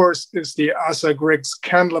 of course, is the Asa Griggs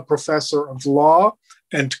Candler Professor of Law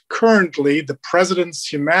and currently the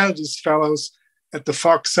President's Humanities Fellows at the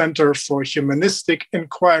Fox Center for Humanistic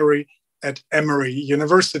Inquiry at Emory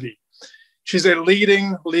University. She's a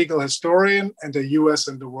leading legal historian and a US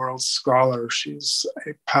and the world scholar. She's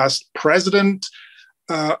a past president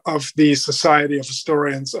of the Society of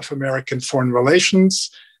Historians of American Foreign Relations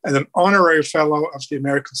and an honorary fellow of the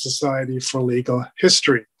American Society for Legal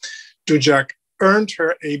History. Dujak earned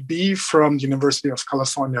her AB from the University of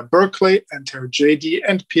California, Berkeley, and her JD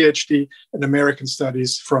and PhD in American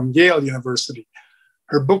Studies from Yale University.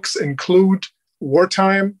 Her books include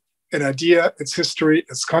Wartime, An Idea, Its History,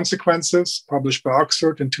 Its Consequences, published by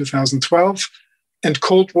Oxford in 2012, and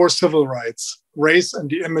Cold War Civil Rights, Race and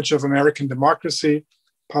the Image of American Democracy,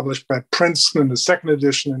 published by Princeton in the second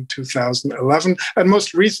edition in 2011, and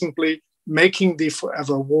most recently, Making the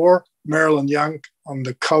Forever War, Marilyn Young on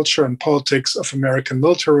the Culture and Politics of American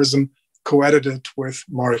Militarism, co-edited with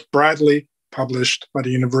Mark Bradley, published by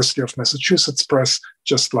the University of Massachusetts Press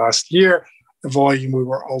just last year, a volume we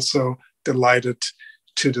were also delighted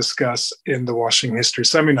to discuss in the Washington History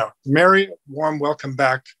Seminar. Mary, warm welcome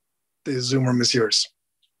back. The Zoom room is yours.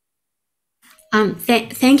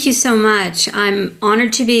 Thank you so much. I'm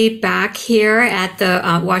honored to be back here at the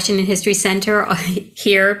Washington History Center,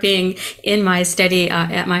 here being in my study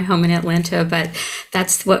at my home in Atlanta. But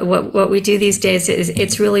that's what we do these days.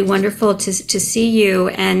 It's really wonderful to see you,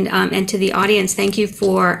 and to the audience. Thank you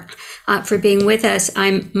for being with us.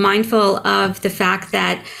 I'm mindful of the fact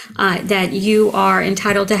that that you are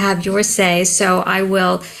entitled to have your say. So I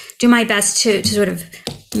will do my best to sort of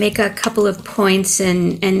make a couple of points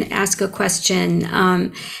and ask a question,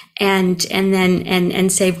 and then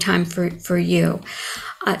save time for you.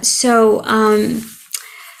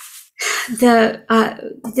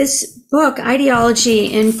 This book, Ideology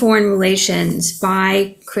in Foreign Relations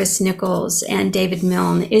by Chris Nichols and David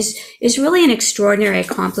Milne, is really an extraordinary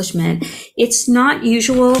accomplishment. It's not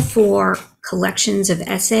usual for collections of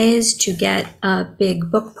essays to get a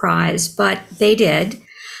big book prize, but they did.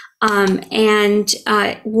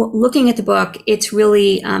 Looking at the book, it's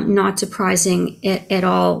really not surprising at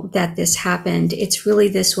all that this happened. It's really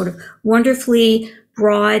this sort of wonderfully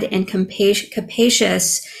broad and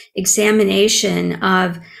capacious examination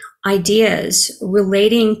of ideas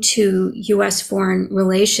relating to U.S. foreign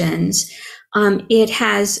relations. It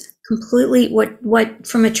has completely what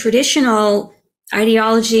from a traditional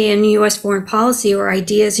ideology in U.S. foreign policy or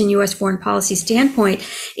ideas in U.S. foreign policy standpoint,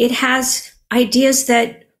 it has ideas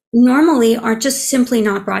that normally are just simply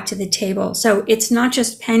not brought to the table. So it's not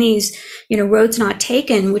just Penny's, roads not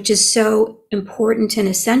taken, which is so important and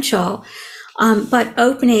essential, but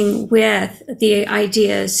opening with the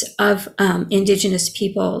ideas of indigenous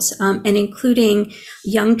peoples and including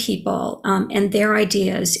young people and their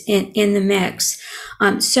ideas in the mix.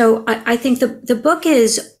 So I think the book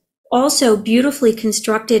is also beautifully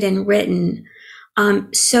constructed and written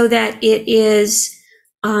so that it is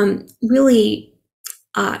really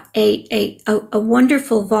a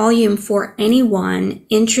wonderful volume for anyone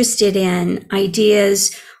interested in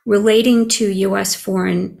ideas relating to U.S.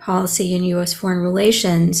 foreign policy and U.S. foreign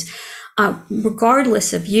relations,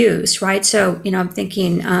 regardless of use, right? So, I'm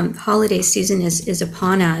thinking holiday season is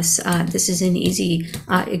upon us. This is an easy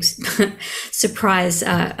surprise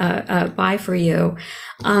buy for you.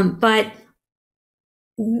 But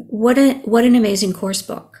what an amazing course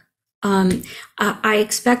book. I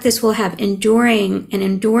expect this will have an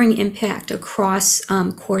enduring impact across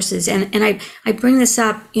courses. And I bring this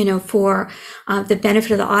up, for the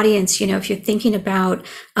benefit of the audience. If you're thinking about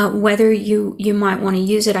whether you might want to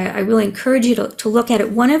use it, I really encourage you to look at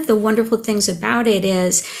it. One of the wonderful things about it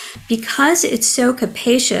is because it's so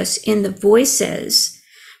capacious in the voices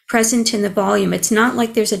present in the volume. It's not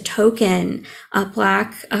like there's a token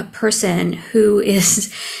Black person who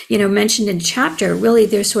is, mentioned in chapter. Really,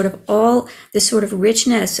 there's sort of all this sort of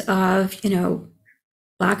richness of,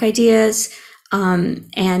 Black ideas and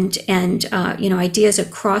ideas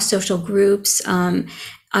across social groups,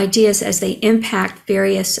 ideas as they impact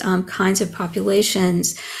various kinds of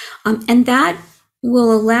populations, and that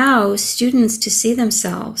will allow students to see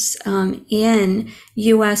themselves in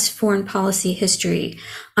U.S. foreign policy history.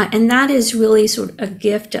 And that is really sort of a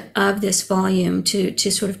gift of this volume to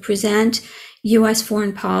sort of present U.S.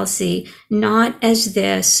 foreign policy not as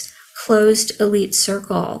this closed elite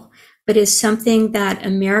circle, but as something that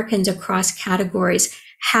Americans across categories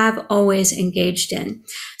have always engaged in.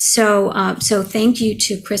 So thank you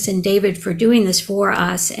to Chris and David for doing this for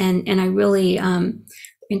us. And I really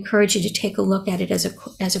encourage you to take a look at it as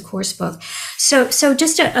a course book. So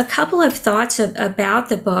just a couple of thoughts about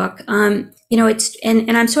the book. It's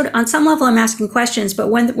and I'm sort of on some level I'm asking questions, but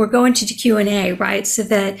when we're going to Q&A, right? So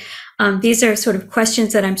that these are sort of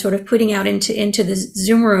questions that I'm sort of putting out into the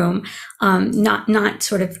Zoom room, not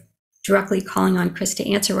sort of directly calling on Chris to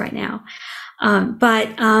answer right now.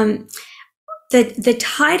 But the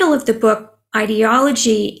title of the book,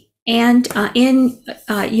 Ideology and in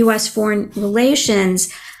U.S. foreign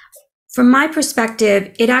relations, from my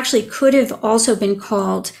perspective, it actually could have also been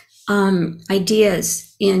called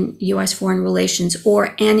Ideas in U.S. foreign relations,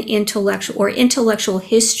 or intellectual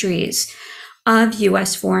histories of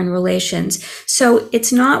U.S. foreign relations. So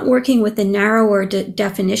it's not working with the narrower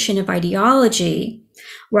definition of ideology,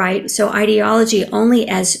 right? So ideology only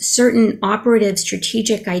as certain operative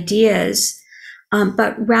strategic ideas,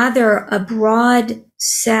 but rather a broad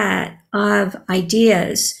set of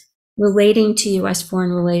ideas relating to U.S.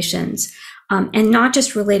 foreign relations, and not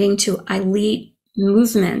just relating to elite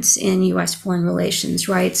movements in U.S. foreign relations,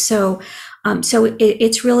 right? So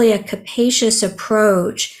it's really a capacious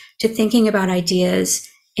approach to thinking about ideas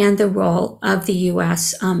and the role of the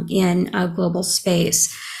U.S. In a global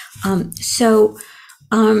space.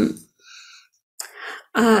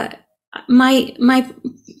 My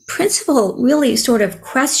principal really sort of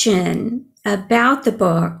question about the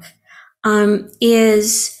book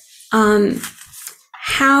is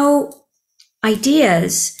how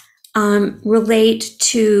ideas relate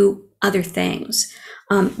to other things,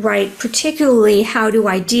 right? Particularly, how do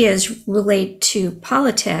ideas relate to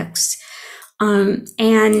politics?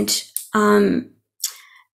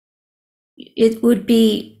 It would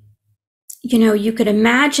be, you could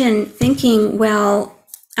imagine thinking, well,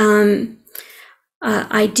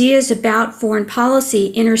 ideas about foreign policy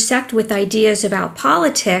intersect with ideas about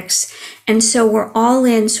politics, and so we're all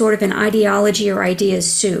in sort of an ideology or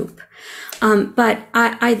ideas soup. But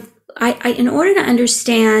I, in order to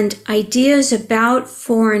understand ideas about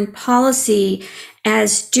foreign policy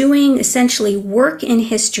as doing essentially work in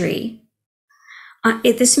history,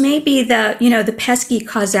 This may be the pesky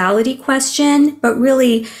causality question, but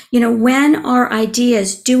really, when are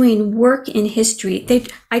ideas doing work in history?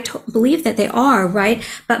 I believe that they are, right?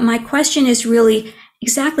 But my question is really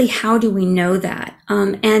exactly how do we know that?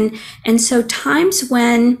 And so times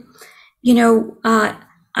when,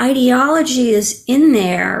 ideology is in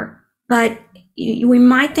there, but we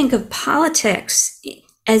might think of politics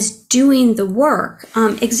as doing the work,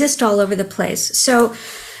 exist all over the place. So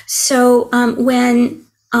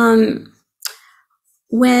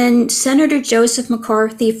when Senator Joseph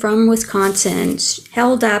McCarthy from Wisconsin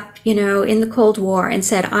held up, in the Cold War and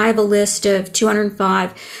said, I have a list of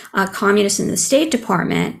 205 communists in the State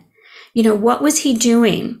Department, what was he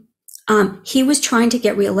doing? He was trying to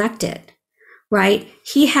get reelected, right?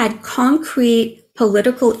 He had concrete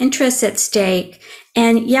political interests at stake.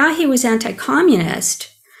 And yeah, he was anti-communist,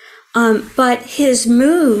 but his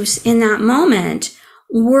moves in that moment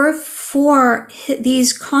were for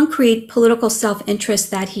these concrete political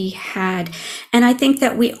self-interest that he had. And I think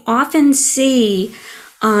that we often see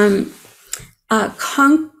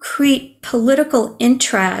concrete political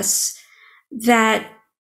interests that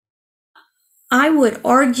I would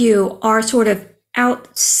argue are sort of out,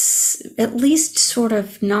 at least sort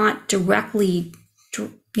of not directly,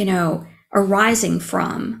 arising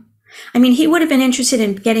from. I mean, he would have been interested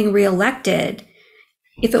in getting reelected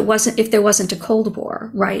if there wasn't a Cold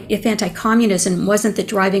War, right? If anti-communism wasn't the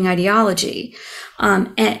driving ideology.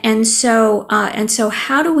 And so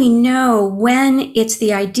how do we know when it's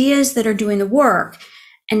the ideas that are doing the work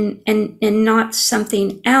and not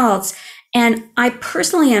something else? And I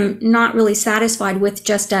personally am not really satisfied with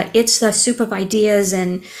just it's the soup of ideas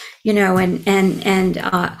and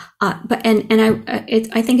I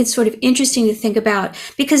think it's sort of interesting to think about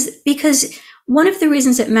because one of the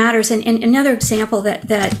reasons it matters, and another example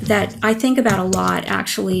that I think about a lot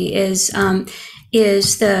actually is the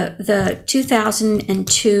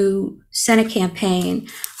 2002 Senate campaign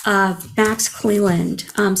of Max Cleland,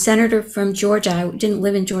 senator from Georgia. I didn't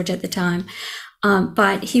live in Georgia at the time,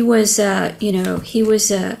 but he was a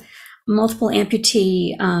multiple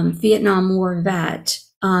amputee Vietnam War vet,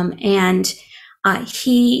 and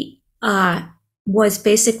he was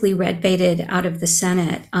basically red baited out of the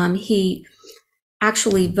Senate. He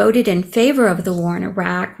actually voted in favor of the war in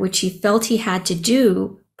Iraq, which he felt he had to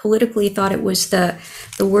do. Politically, thought it was the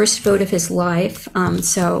worst vote of his life.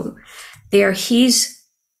 So there he's,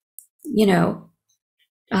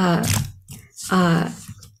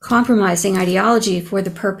 compromising ideology for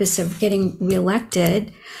the purpose of getting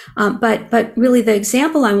reelected. But really the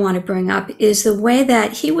example I want to bring up is the way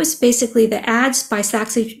that he was basically the ads by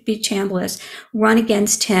Saxby Chambliss run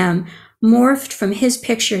against him morphed from his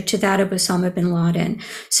picture to that of Osama bin Laden.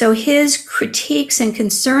 So his critiques and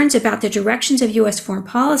concerns about the directions of U.S. foreign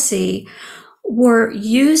policy were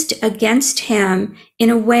used against him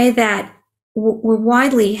in a way that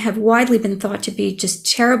have widely been thought to be just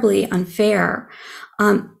terribly unfair,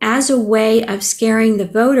 as a way of scaring the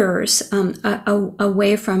voters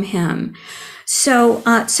away from him. So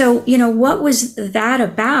what was that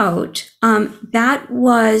about? That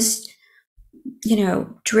was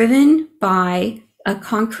driven by a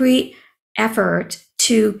concrete effort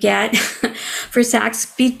to get, for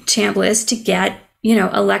Saxby Chambliss to get,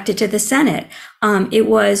 elected to the Senate. It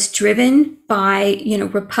was driven by,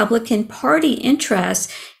 Republican Party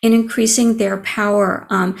interests in increasing their power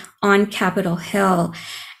on Capitol Hill.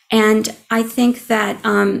 And I think that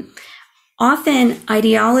often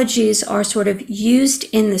ideologies are sort of used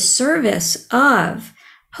in the service of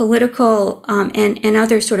political and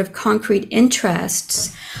other sort of concrete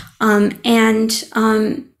interests.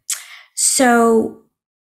 So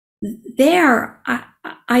there,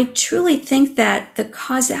 I truly think that the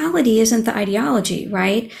causality isn't the ideology,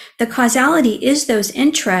 right? The causality is those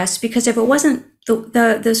interests, because if it wasn't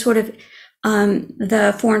the sort of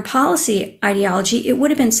the foreign policy ideology, it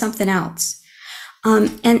would have been something else.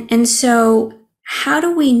 And so how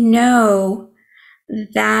do we know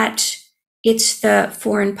that it's the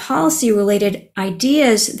foreign policy related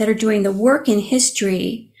ideas that are doing the work in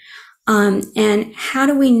history? And how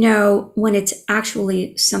do we know when it's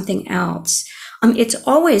actually something else? It's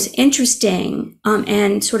always interesting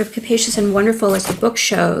and sort of capacious and wonderful, as the book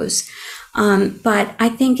shows. But I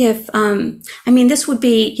think this would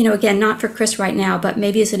be, again, not for Chris right now, but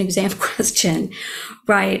maybe as an exam question,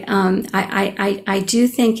 right? I do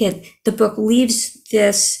think the book leaves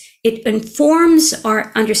this, it informs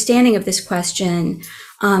our understanding of this question,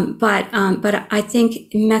 But I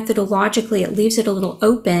think methodologically it leaves it a little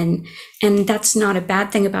open, and that's not a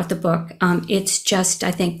bad thing about the book. It's just,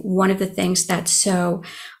 I think, one of the things that's so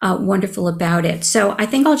wonderful about it. So I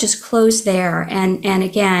think I'll just close there. And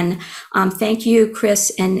again, thank you,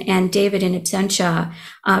 Chris and David in absentia,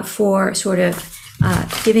 for sort of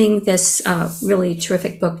giving this really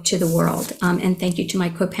terrific book to the world. And thank you to my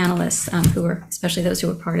co-panelists, especially those who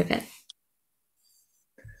were part of it.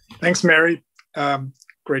 Thanks, Mary.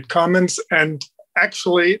 Great comments. And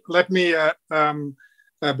actually, let me,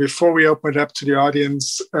 before we open it up to the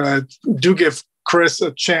audience, do give Chris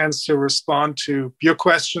a chance to respond to your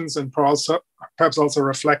questions and perhaps also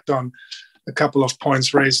reflect on a couple of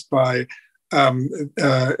points raised by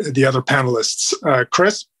the other panelists.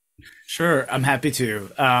 Chris? Sure, I'm happy to.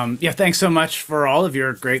 Yeah, thanks so much for all of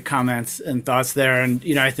your great comments and thoughts there. And,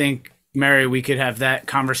 I think, Mary, we could have that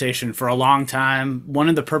conversation for a long time. One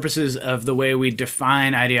of the purposes of the way we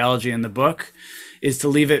define ideology in the book is to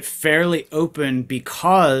leave it fairly open,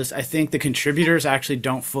 because I think the contributors actually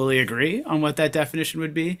don't fully agree on what that definition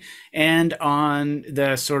would be, and on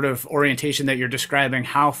the sort of orientation that you're describing,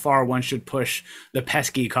 how far one should push the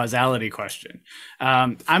pesky causality question.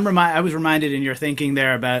 I was reminded in your thinking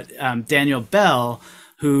there about Daniel Bell,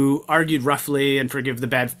 who argued roughly, and forgive the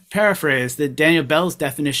bad paraphrase, that Daniel Bell's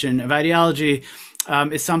definition of ideology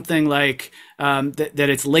is something like that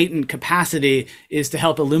its latent capacity is to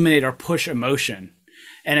help illuminate or push emotion.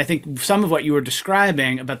 And I think some of what you were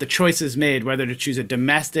describing about the choices made, whether to choose a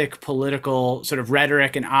domestic political sort of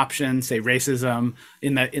rhetoric and option, say racism,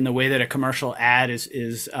 in the way that a commercial ad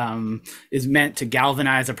is meant to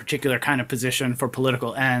galvanize a particular kind of position for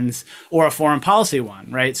political ends, or a foreign policy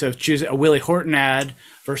one, right? So choose a Willie Horton ad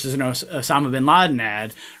versus an Osama bin Laden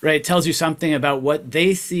ad, right, tells you something about what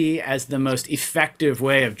they see as the most effective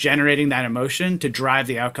way of generating that emotion to drive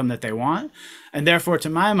the outcome that they want. And therefore, to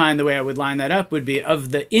my mind, the way I would line that up would be,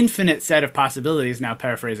 of the infinite set of possibilities, now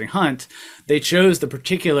paraphrasing Hunt, they chose the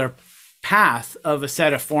particular path of a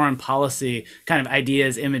set of foreign policy kind of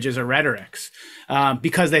ideas, images, or rhetorics,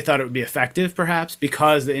 because they thought it would be effective, perhaps,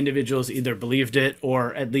 because the individuals either believed it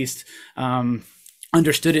or at least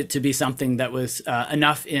understood it to be something that was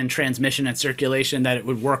enough in transmission and circulation that it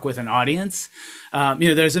would work with an audience.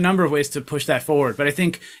 There's a number of ways to push that forward. But I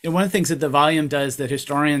think one of the things that the volume does that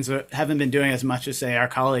historians haven't been doing as much as, say, our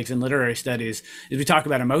colleagues in literary studies, is we talk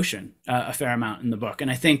about emotion a fair amount in the book. And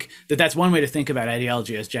I think that that's one way to think about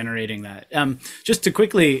ideology, as generating that. Just to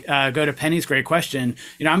quickly go to Penny's great question,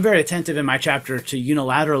 I'm very attentive in my chapter to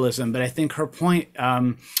unilateralism, but I think her point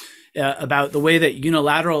about the way that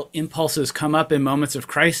unilateral impulses come up in moments of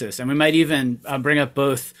crisis. And we might even bring up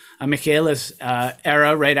both Michaela's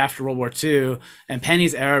era right after World War II and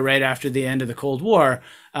Penny's era right after the end of the Cold War.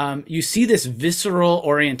 You see this visceral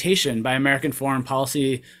orientation by American foreign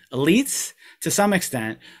policy elites to some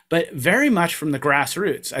extent, but very much from the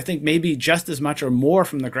grassroots. I think maybe just as much or more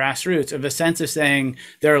from the grassroots, of a sense of saying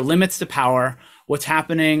there are limits to power. What's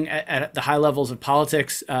happening at the high levels of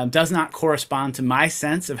politics does not correspond to my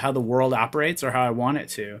sense of how the world operates or how I want it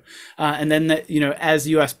to. And then, as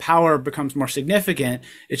U.S. power becomes more significant,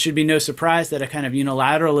 it should be no surprise that a kind of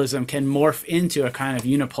unilateralism can morph into a kind of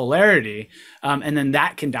unipolarity. And then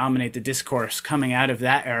that can dominate the discourse coming out of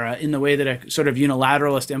that era, in the way that a sort of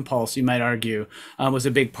unilateralist impulse, you might argue, was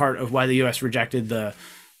a big part of why the U.S. rejected the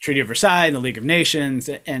Treaty of Versailles and the League of Nations,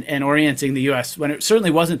 and orienting the U.S. when it certainly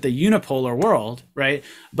wasn't the unipolar world, right,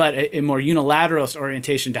 but a more unilateralist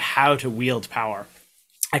orientation to how to wield power.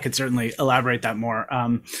 I could certainly elaborate that more,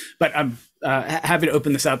 but I'm happy to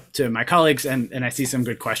open this up to my colleagues, and I see some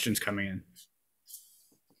good questions coming in.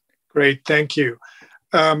 Great, thank you.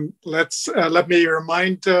 Let me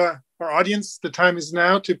remind our audience the time is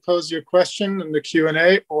now to pose your question in the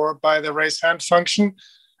Q&A or by the raise hand function.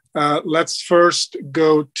 Let's first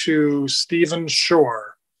go to Stephen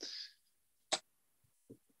Shore.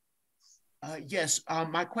 Yes,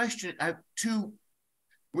 my question, I have two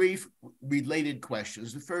brief related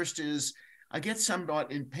questions. The first is, I get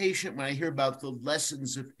somewhat impatient when I hear about the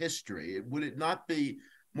lessons of history. Would it not be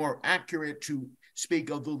more accurate to speak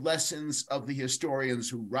of the lessons of the historians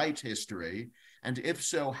who write history? And if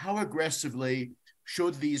so, how aggressively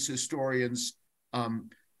should these historians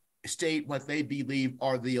state what they believe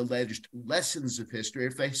are the alleged lessons of history?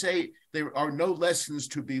 If they say there are no lessons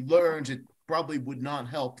to be learned, it probably would not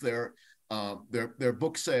help their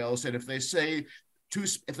book sales. And if they say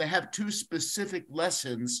if they have two specific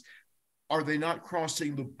lessons, are they not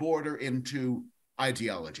crossing the border into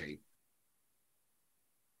ideology?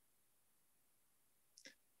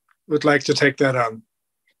 Would like to take that on.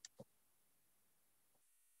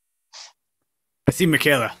 I see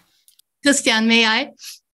Michaela. Christian, may I?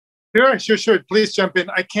 Sure. Please jump in.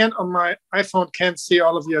 I can't on my iPhone, can't see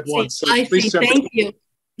all of you at once. So please jump in. Thank you.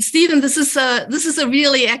 Stephen, this is a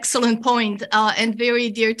really excellent point, and very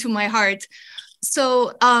dear to my heart.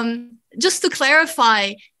 So just to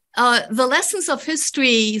clarify, the lessons of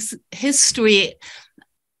history,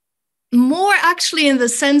 more actually in the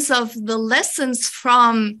sense of the lessons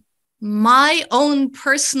from my own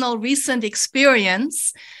personal recent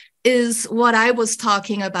experience is what I was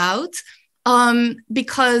talking about.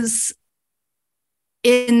 Because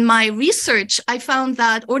in my research, I found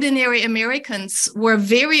that ordinary Americans were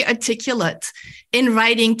very articulate in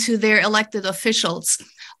writing to their elected officials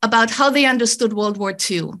about how they understood World War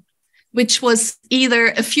II, which was either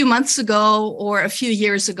a few months ago or a few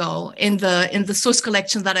years ago in the source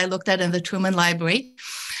collection that I looked at in the Truman Library.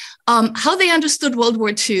 How they understood World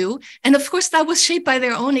War II. And of course, that was shaped by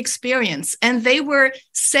their own experience. And they were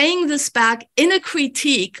saying this back in a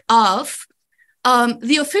critique of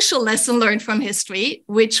the official lesson learned from history,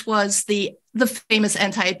 which was the famous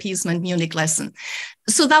anti-appeasement Munich lesson.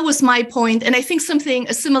 So that was my point. And I think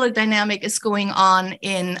a similar dynamic is going on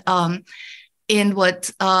in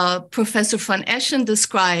what Professor von Eschen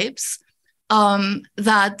describes,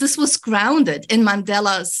 that this was grounded in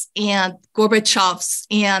Mandela's and Gorbachev's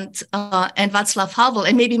and Václav Havel,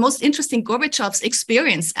 and maybe most interesting, Gorbachev's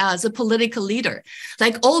experience as a political leader.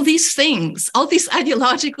 Like all these things, all these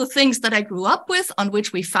ideological things that I grew up with, on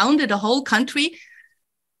which we founded a whole country,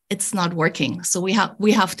 it's not working. So we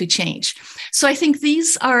have to change. So I think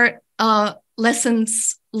these are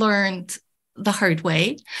lessons learned the hard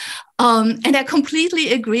way. And I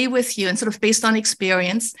completely agree with you, and sort of based on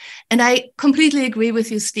experience. And I completely agree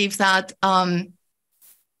with you, Steve, that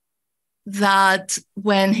that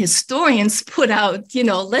when historians put out,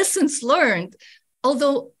 lessons learned,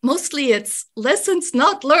 although mostly it's lessons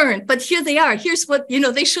not learned, but here they are. Here's what,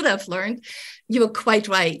 they should have learned. You were quite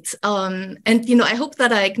right. And, I hope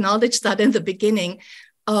that I acknowledged that in the beginning.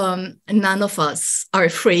 None of us are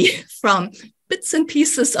free from bits and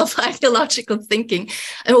pieces of ideological thinking.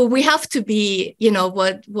 We have to be,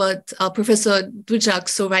 what Professor Dujak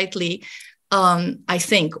so rightly, I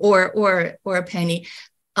think, or Penny,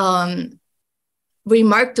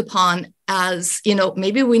 remarked upon as,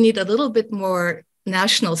 maybe we need a little bit more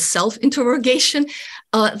national self-interrogation.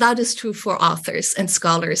 That is true for authors and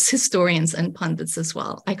scholars, historians and pundits as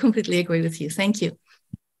well. I completely agree with you. Thank you.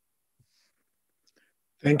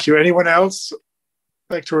 Thank you. Anyone else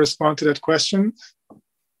like to respond to that question?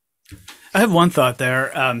 I have one thought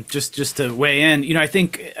there, just to weigh in. I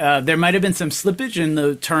think there might have been some slippage in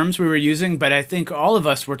the terms we were using, but I think all of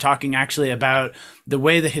us were talking actually about the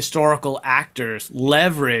way the historical actors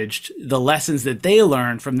leveraged the lessons that they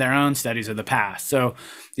learned from their own studies of the past. So,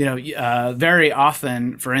 very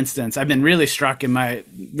often, for instance, I've been really struck in my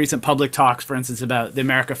recent public talks, for instance, about the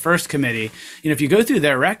America First Committee. If you go through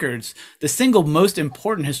their records, the single most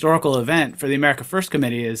important historical event for the America First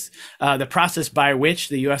Committee is the process by which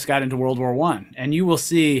the U.S. got into World War I. And you will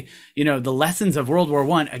see, the lessons of World War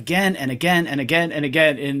I again and again and again and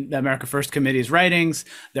again in the America First Committee's writings,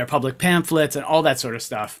 their public pamphlets, and all that sort of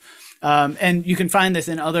stuff. And you can find this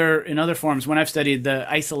in other forms. When I've studied the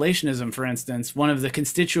isolationism, for instance, one of the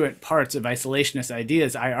constituent parts of isolationist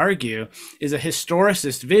ideas, I argue, is a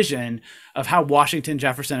historicist vision of how Washington,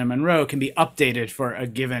 Jefferson, and Monroe can be updated for a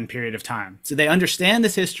given period of time. So they understand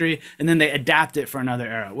this history and then they adapt it for another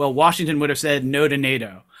era. Well, Washington would have said no to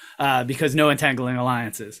NATO because no entangling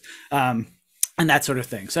alliances. And that sort of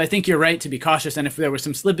thing. So I think you're right to be cautious. And if there was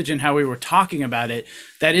some slippage in how we were talking about it,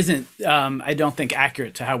 that isn't, I don't think,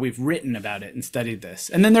 accurate to how we've written about it and studied this.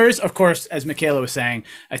 And then there is, of course, as Michaela was saying,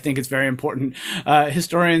 I think it's very important.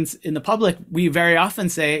 Historians in the public, we very often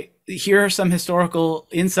say, here are some historical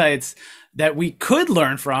insights that we could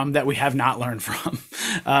learn from that we have not learned from.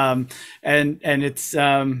 And it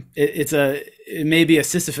may be a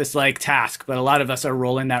Sisyphus-like task, but a lot of us are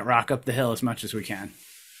rolling that rock up the hill as much as we can.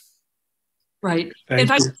 Right.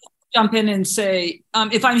 If I jump in and say,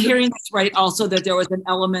 if I'm hearing this right, also that there was an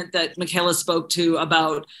element that Michaela spoke to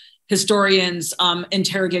about historians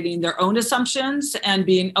interrogating their own assumptions and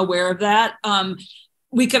being aware of that.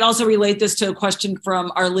 We could also relate this to a question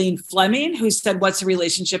from Arlene Fleming, who said, what's the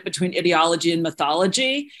relationship between ideology and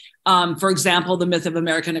mythology? For example, the myth of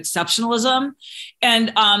American exceptionalism.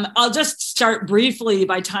 And I'll just start briefly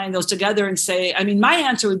by tying those together and say, my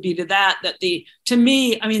answer would be to that the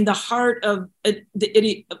heart of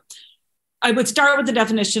I would start with the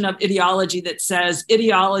definition of ideology that says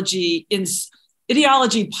ideology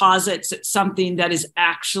posits something that is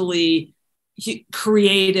actually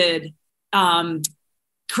created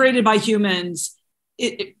by humans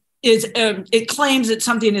it claims that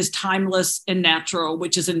something is timeless and natural,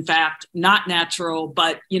 which is in fact not natural,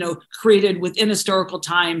 but created within historical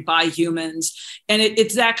time by humans. And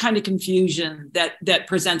it's that kind of confusion that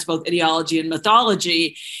presents both ideology and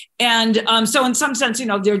mythology. And so in some sense,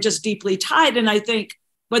 they're just deeply tied. And I think,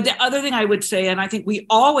 but the other thing I would say, and I think we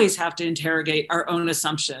always have to interrogate our own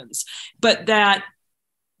assumptions, but that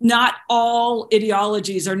not all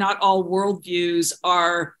ideologies or not all worldviews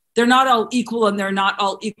they're not all equal, and they're not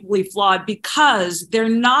all equally flawed, because they're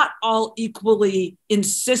not all equally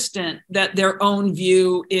insistent that their own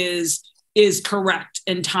view is correct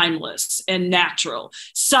and timeless and natural.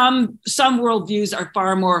 Some worldviews are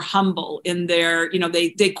far more humble in their,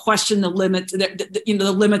 they question the limits,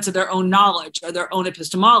 the limits of their own knowledge or their own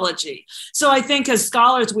epistemology. So I think as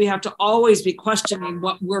scholars, we have to always be questioning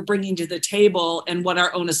what we're bringing to the table and what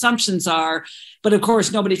our own assumptions are. But of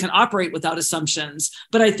course, nobody can operate without assumptions.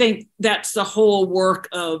 But I think that's the whole work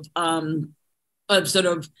of sort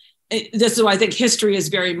of, this is why I think history is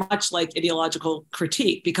very much like ideological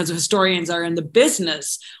critique, because historians are in the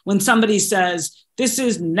business. When somebody says, this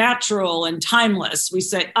is natural and timeless, we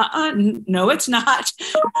say, no, it's not.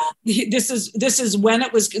 This is when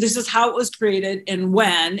it was, this is how it was created and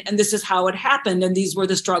when, and this is how it happened. And these were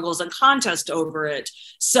the struggles and contest over it.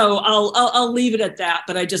 So I'll leave it at that.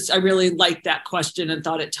 But I really liked that question and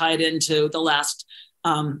thought it tied into the last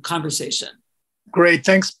conversation. Great,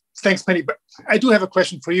 thanks, Penny. But I do have a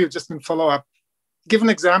question for you, just in follow-up. Give an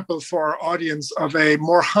example for our audience of a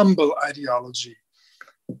more humble ideology,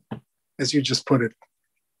 as you just put it.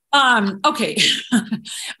 Okay.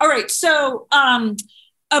 All right. So and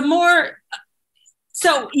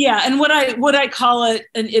would I call it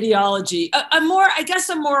an ideology? A more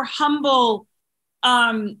humble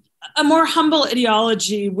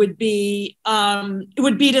ideology would be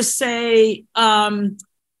to say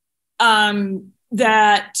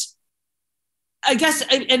that, I guess,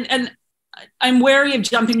 and I'm wary of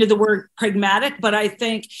jumping to the word pragmatic, but I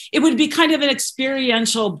think it would be kind of an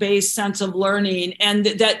experiential based sense of learning, and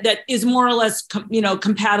that is more or less,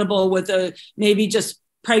 compatible with maybe just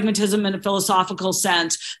pragmatism in a philosophical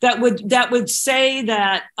sense. That would say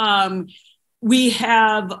that we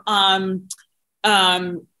have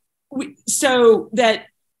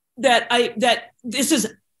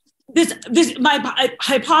my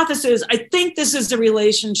hypothesis, I think this is the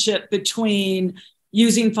relationship between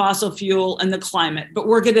using fossil fuel and the climate, but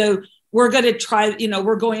we're going to try,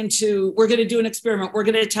 we're going to do an experiment. We're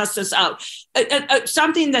going to test this out.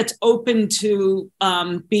 Something that's open to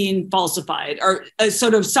being falsified, or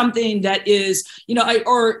sort of something that is,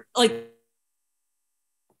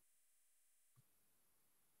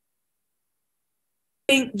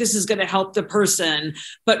 think this is going to help the person,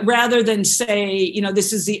 but rather than say,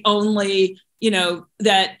 this is the only,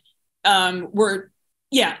 that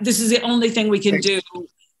this is the only thing we can do.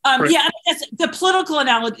 Right. Yeah, I guess the political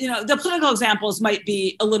analogy, the political examples might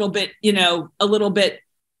be a little bit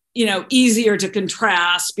easier to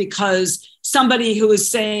contrast, because somebody who is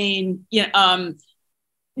saying, who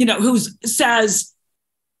says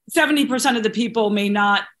 70% of the people may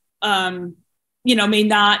not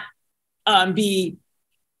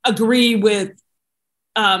agree with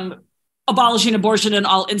abolishing abortion in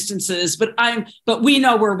all instances, but we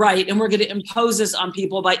know we're right, and we're going to impose this on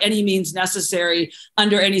people by any means necessary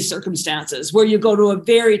under any circumstances, where you go to a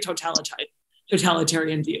very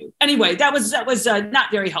totalitarian view. Anyway, that was not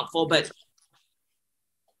very helpful, but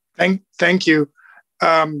thank you.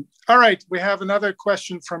 All right, we have another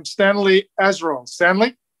question from Stanley Azrol.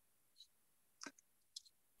 Stanley?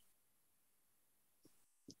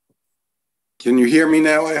 Can you hear me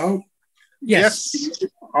now, I hope? Yes.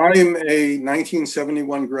 I'm a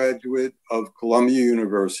 1971 graduate of Columbia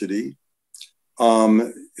University,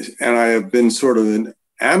 and I have been sort of an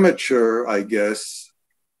amateur, I guess,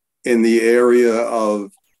 in the area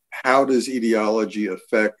of how does ideology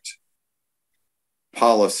affect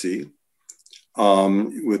policy,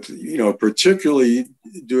 with, particularly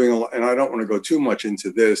doing, and I don't want to go too much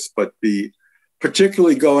into this, but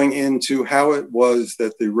particularly going into how it was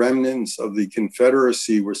that the remnants of the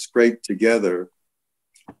Confederacy were scraped together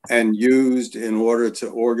and used in order to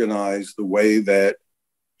organize the way that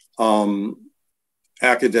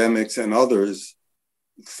academics and others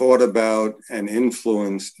thought about and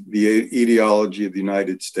influenced the ideology of the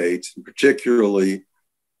United States, and particularly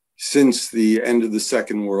since the end of the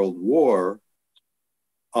Second World War.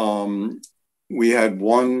 We had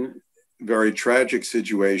one very tragic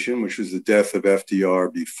situation, which was the death of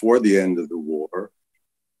FDR before the end of the war.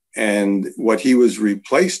 And what he was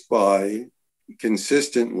replaced by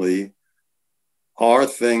consistently are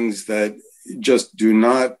things that just do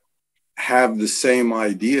not have the same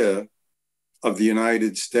idea of the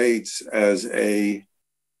United States as a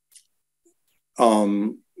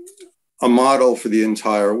model for the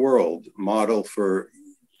entire world, model for,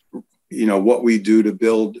 you know, what we do to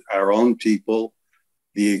build our own people,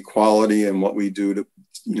 the equality, and what we do to,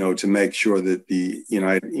 you know, to make sure that the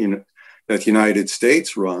United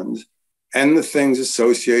States runs, and the things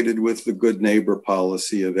associated with the good neighbor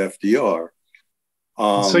policy of FDR.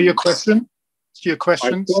 So your question? My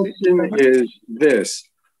question is this.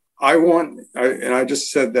 And I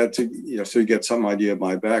just said that to, you know, so you get some idea of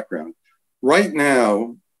my background. Right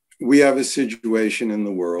now, we have a situation in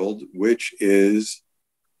the world which is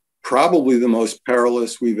probably the most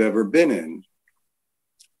perilous we've ever been in.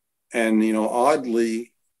 And, you know,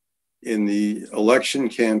 oddly, in the election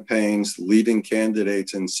campaigns, leading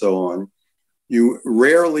candidates and so on, you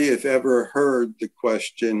rarely, if ever, heard the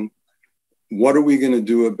question, what are we going to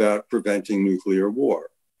do about preventing nuclear war?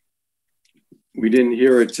 We didn't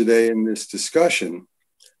hear it today in this discussion.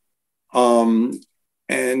 And,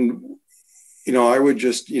 you know, I would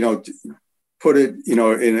just, you know, put it, you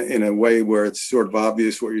know, in a way where it's sort of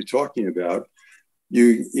obvious what you're talking about.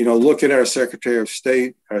 You know, look at our Secretary of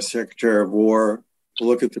State, our Secretary of War,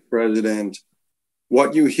 look at the president.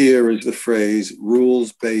 What you hear is the phrase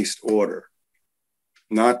rules-based order,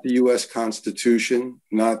 not the US Constitution,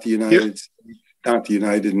 not the United States, not the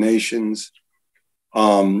United Nations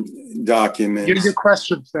documents. Here's your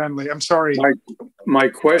question, Stanley. I'm sorry. My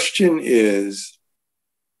question is,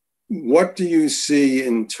 what do you see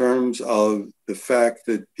in terms of the fact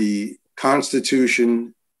that the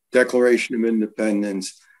Constitution, Declaration of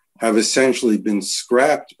Independence have essentially been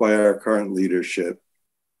scrapped by our current leadership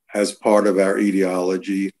as part of our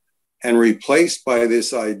ideology and replaced by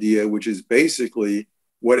this idea, which is basically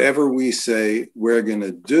whatever we say we're going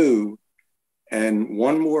to do? And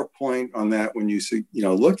one more point on that, when you see, you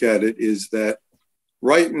know, look at it, is that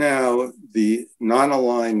right now the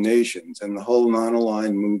non-aligned nations and the whole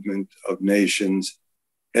non-aligned movement of nations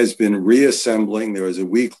has been reassembling. There was a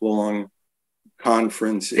week-long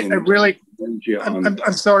conference in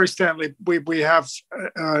I'm sorry, Stanley. We have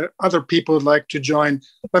other people who'd like to join.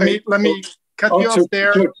 Let me cut you off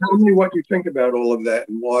there. So tell me what you think about all of that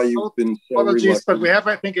and why you've been so apologies, reluctant. but we have,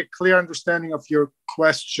 I think, a clear understanding of your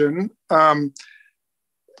question.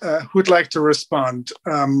 Who'd like to respond?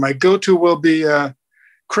 My go-to will be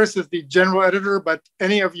Chris is the general editor, but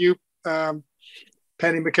any of you, Penny,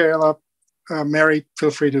 Michaela, Mary, feel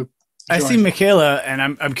free to join. I see Michaela, and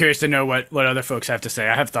I'm curious to know what other folks have to say.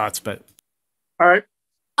 I have thoughts, but... All right.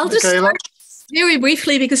 I'll just start very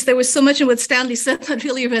briefly because there was so much in what Stanley said that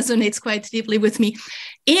really resonates quite deeply with me.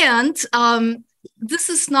 And this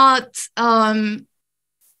is not...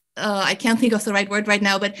 I can't think of the right word right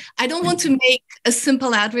now, but I don't want to make a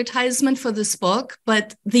simple advertisement for this book,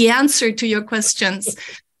 but the answer to your questions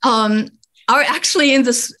are actually in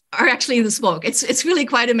this book. It's really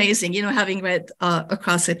quite amazing, you know, having read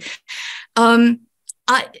across it.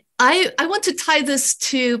 I want to tie this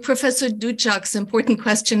to Professor Ducak's important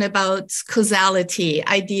question about causality,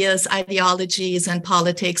 ideas, ideologies, and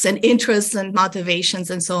politics, and interests and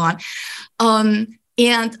motivations, and so on.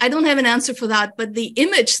 And I don't have an answer for that, but the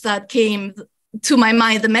image that came to my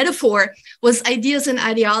mind, the metaphor, was ideas and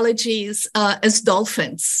ideologies as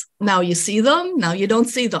dolphins. Now you see them, now you don't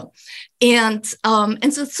see them. And so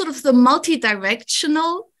it's sort of the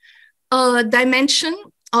multi-directional dimension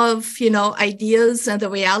of, you know, ideas and the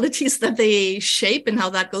realities that they shape and how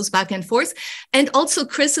that goes back and forth. And also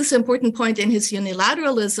Chris's important point in his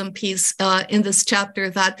unilateralism piece in this chapter,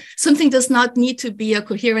 that something does not need to be a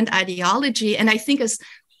coherent ideology. And I think as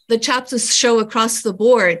the chapters show across the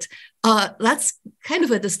board, that's kind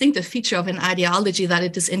of a distinctive feature of an ideology, that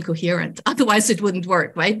it is incoherent. Otherwise it wouldn't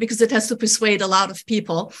work, right? Because it has to persuade a lot of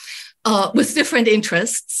people with different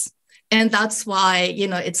interests. And that's why, you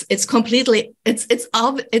know, it's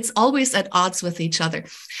always at odds with each other.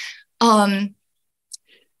 And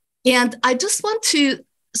I just want to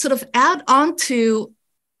sort of add on to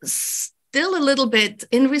still a little bit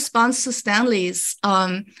in response to Stanley's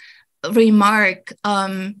remark,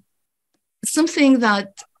 something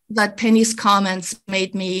that Penny's comments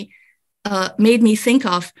made me think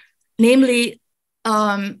of, namely,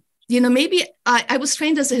 you know, maybe I was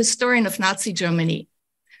trained as a historian of Nazi Germany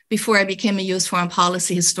before I became a US foreign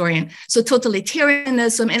policy historian. So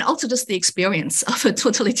totalitarianism, and also just the experience of a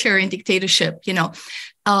totalitarian dictatorship, you know,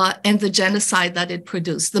 and the genocide that it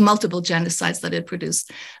produced, the multiple genocides that it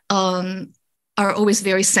produced, are always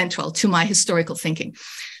very central to my historical thinking.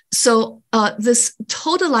 So this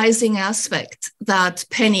totalizing aspect that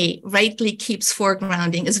Penny rightly keeps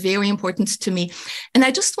foregrounding is very important to me. And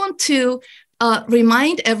I just want to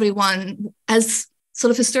remind everyone, as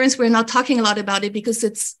sort of historians, we're not talking a lot about it because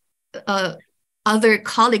it's other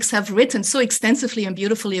colleagues have written so extensively and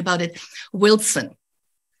beautifully about it, Wilson.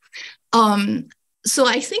 So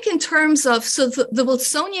I think in terms of, so the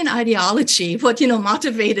Wilsonian ideology, what,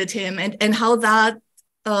 motivated him and how that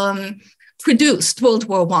produced World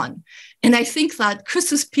War I. And I think that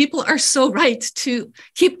Chris's people are so right to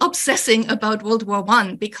keep obsessing about World War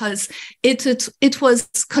I because it was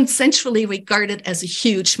consensually regarded as a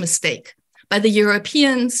huge mistake by the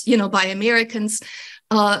Europeans, by Americans,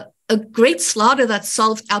 a great slaughter that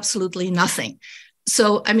solved absolutely nothing.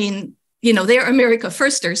 So, I mean, they're America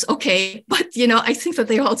firsters, okay, but, I think that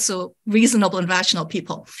they're also reasonable and rational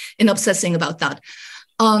people in obsessing about that.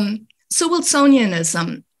 So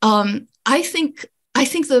Wilsonianism, I think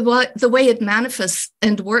the way it manifests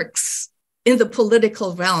and works in the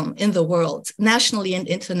political realm in the world, nationally and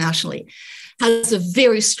internationally, has a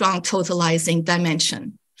very strong totalizing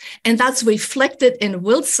dimension. And that's reflected in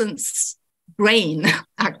Wilson's brain,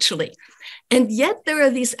 actually. And yet there are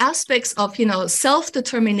these aspects of,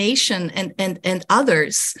 self-determination and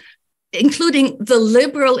others, including the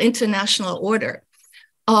liberal international order,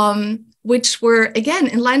 which were, again,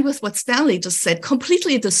 in line with what Stanley just said,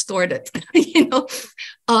 completely distorted,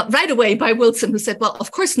 right away by Wilson, who said, well,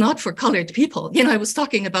 of course not for colored people. I was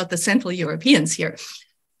talking about the Central Europeans here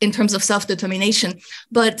in terms of self-determination.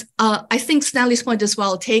 But I think Stanley's point is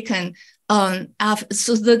well taken.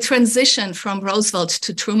 So the transition from Roosevelt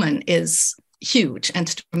to Truman is huge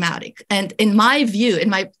and dramatic. And in my view,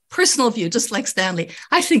 in my personal view, just like Stanley,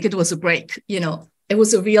 I think it was a break. It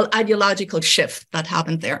was a real ideological shift that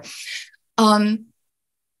happened there.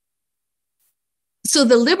 So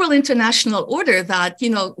the liberal international order that,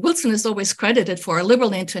 Wilson is always credited for,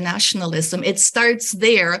 liberal internationalism, it starts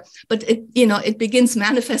there, but it begins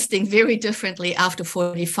manifesting very differently after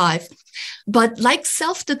 45. But like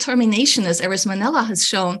self-determination, as Aris Manella has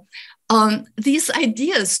shown, these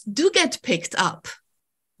ideas do get picked up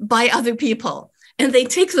by other people. And they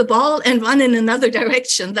take the ball and run in another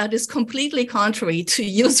direction that is completely contrary to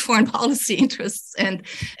US foreign policy interests and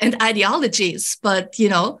ideologies. But,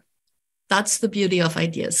 that's the beauty of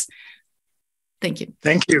ideas. Thank you.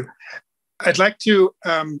 Thank you. I'd like to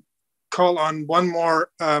call on one more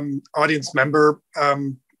audience member.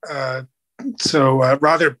 Rather,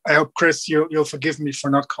 I hope, Chris, you'll forgive me for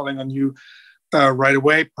not calling on you right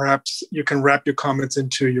away. Perhaps you can wrap your comments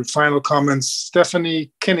into your final comments.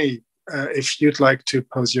 Stephanie Kinney, if you'd like to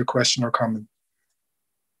pose your question or comment.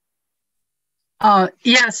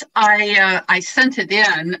 Yes, I sent it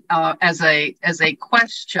in as a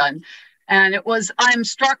question, and it was, I'm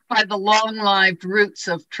struck by the long-lived roots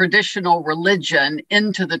of traditional religion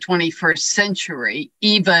into the 21st century,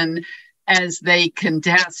 even as they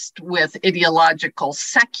contest with ideological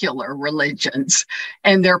secular religions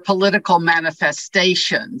and their political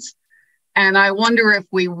manifestations. And I wonder if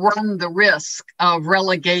we run the risk of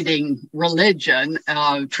relegating religion,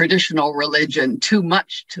 traditional religion, too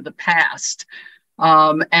much to the past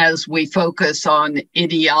as we focus on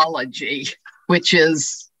ideology, which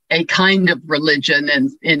is a kind of religion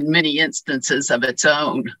and in many instances of its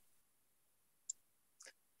own.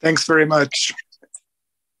 Thanks very much.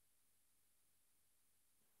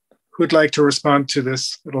 Who'd like to respond to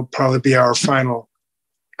this? It'll probably be our final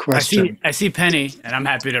question. I see Penny, and I'm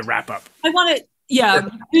happy to wrap up. I want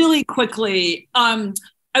to, really quickly.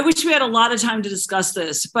 I wish we had a lot of time to discuss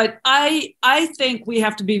this, but I think we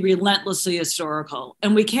have to be relentlessly historical,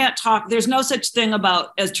 and we can't talk. There's no such thing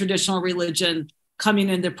as traditional religion coming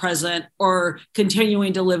in the present or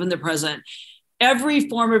continuing to live in the present. Every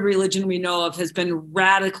form of religion we know of has been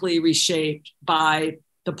radically reshaped by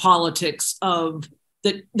the politics of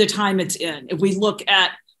the time it's in. If we look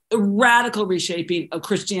at a radical reshaping of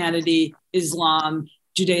Christianity, Islam,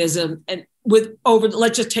 Judaism, and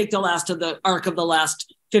let's just take the arc of the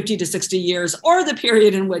last 50 to 60 years, or the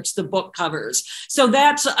period in which the book covers. So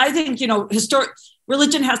that's, I think,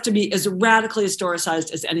 religion has to be as radically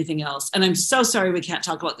historicized as anything else. And I'm so sorry we can't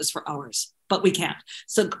talk about this for hours, but we can't.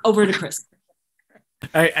 So over to Chris.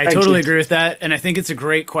 I totally agree with that. And I think it's a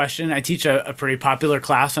great question. I teach a pretty popular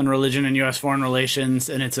class on religion and U.S. foreign relations.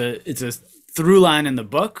 And it's a through line in the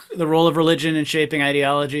book, the role of religion in shaping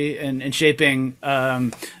ideology and shaping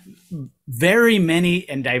very many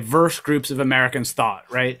and diverse groups of Americans' thought,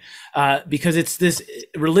 right? Because it's this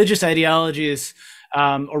religious ideologies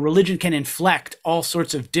or religion can inflect all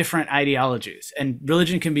sorts of different ideologies, and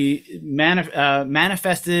religion can be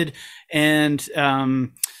manifested and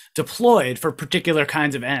deployed for particular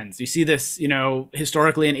kinds of ends. You see this,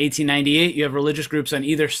 historically in 1898, you have religious groups on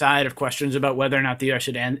either side of questions about whether or not the US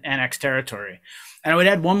should annex territory. And I would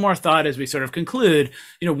add one more thought as we sort of conclude.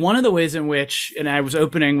 One of the ways in which, and I was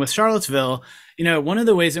opening with Charlottesville, one of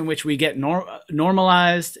the ways in which we get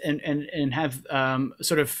normalized and have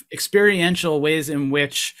sort of experiential ways in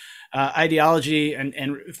which ideology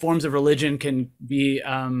and forms of religion can be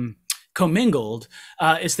commingled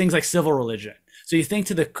is things like civil religion. So you think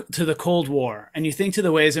to the Cold War, and you think to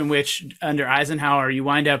the ways in which under Eisenhower you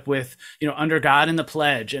wind up with, under God and the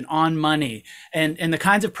Pledge and on money, and the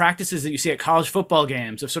kinds of practices that you see at college football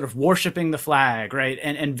games of sort of worshiping the flag, right?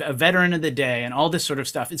 And a veteran of the day and all this sort of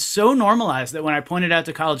stuff. It's so normalized that when I point it out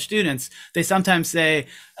to college students, they sometimes say,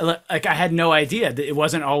 like, I had no idea that it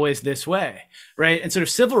wasn't always this way, right? And sort of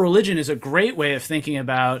civil religion is a great way of thinking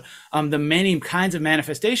about the many kinds of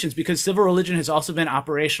manifestations, because civil religion has also been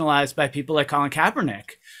operationalized by people like Colin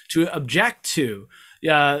Kaepernick to object to,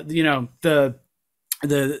 the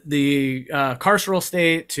carceral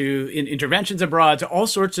state, to interventions abroad, to all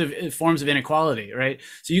sorts of forms of inequality, right?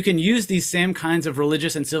 So you can use these same kinds of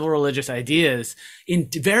religious and civil religious ideas in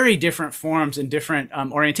very different forms and different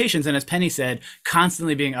orientations. And as Penny said,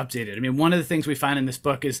 constantly being updated. I mean, one of the things we find in this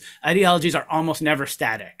book is ideologies are almost never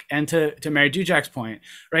static. And to Mary Dujak's point,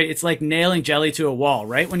 right, it's like nailing jelly to a wall,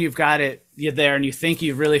 right? When you've got it, you're there and you think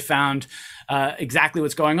you've really found exactly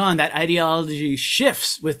what's going on, that ideology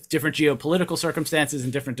shifts with different geopolitical circumstances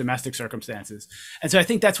and different domestic circumstances. And so I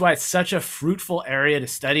think that's why it's such a fruitful area to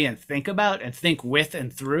study and think about and think with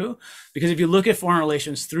and through, because if you look at foreign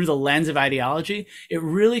relations through the lens of ideology, it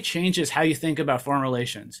really changes how you think about foreign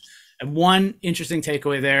relations. And one interesting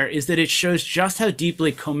takeaway there is that it shows just how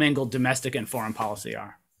deeply commingled domestic and foreign policy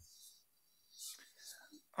are.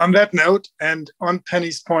 On that note, and on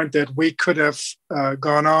Penny's point that we could have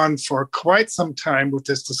gone on for quite some time with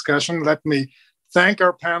this discussion, let me thank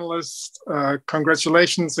our panelists.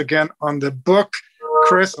 Congratulations again on the book,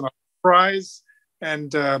 Chris, on a prize,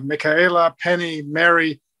 and Michaela, Penny,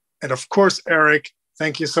 Mary, and of course, Eric.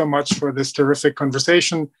 Thank you so much for this terrific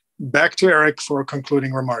conversation. Back to Eric for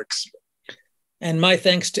concluding remarks. And my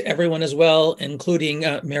thanks to everyone as well, including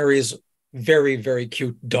Mary's very, very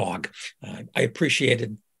cute dog. I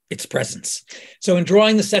appreciated its presence. So in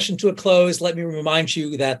drawing the session to a close, let me remind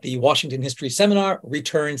you that the Washington History Seminar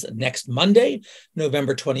returns next Monday,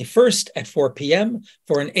 November 21st at 4 p.m.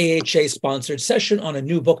 for an AHA-sponsored session on a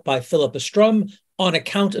new book by Philippa Strum, On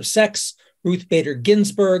Account of Sex, Ruth Bader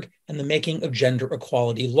Ginsburg, and the Making of Gender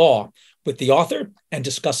Equality Law, with the author and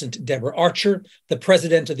discussant Deborah Archer, the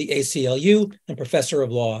president of the ACLU and professor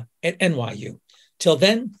of law at NYU. Till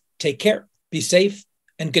then, take care, be safe,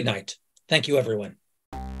 and good night. Thank you, everyone.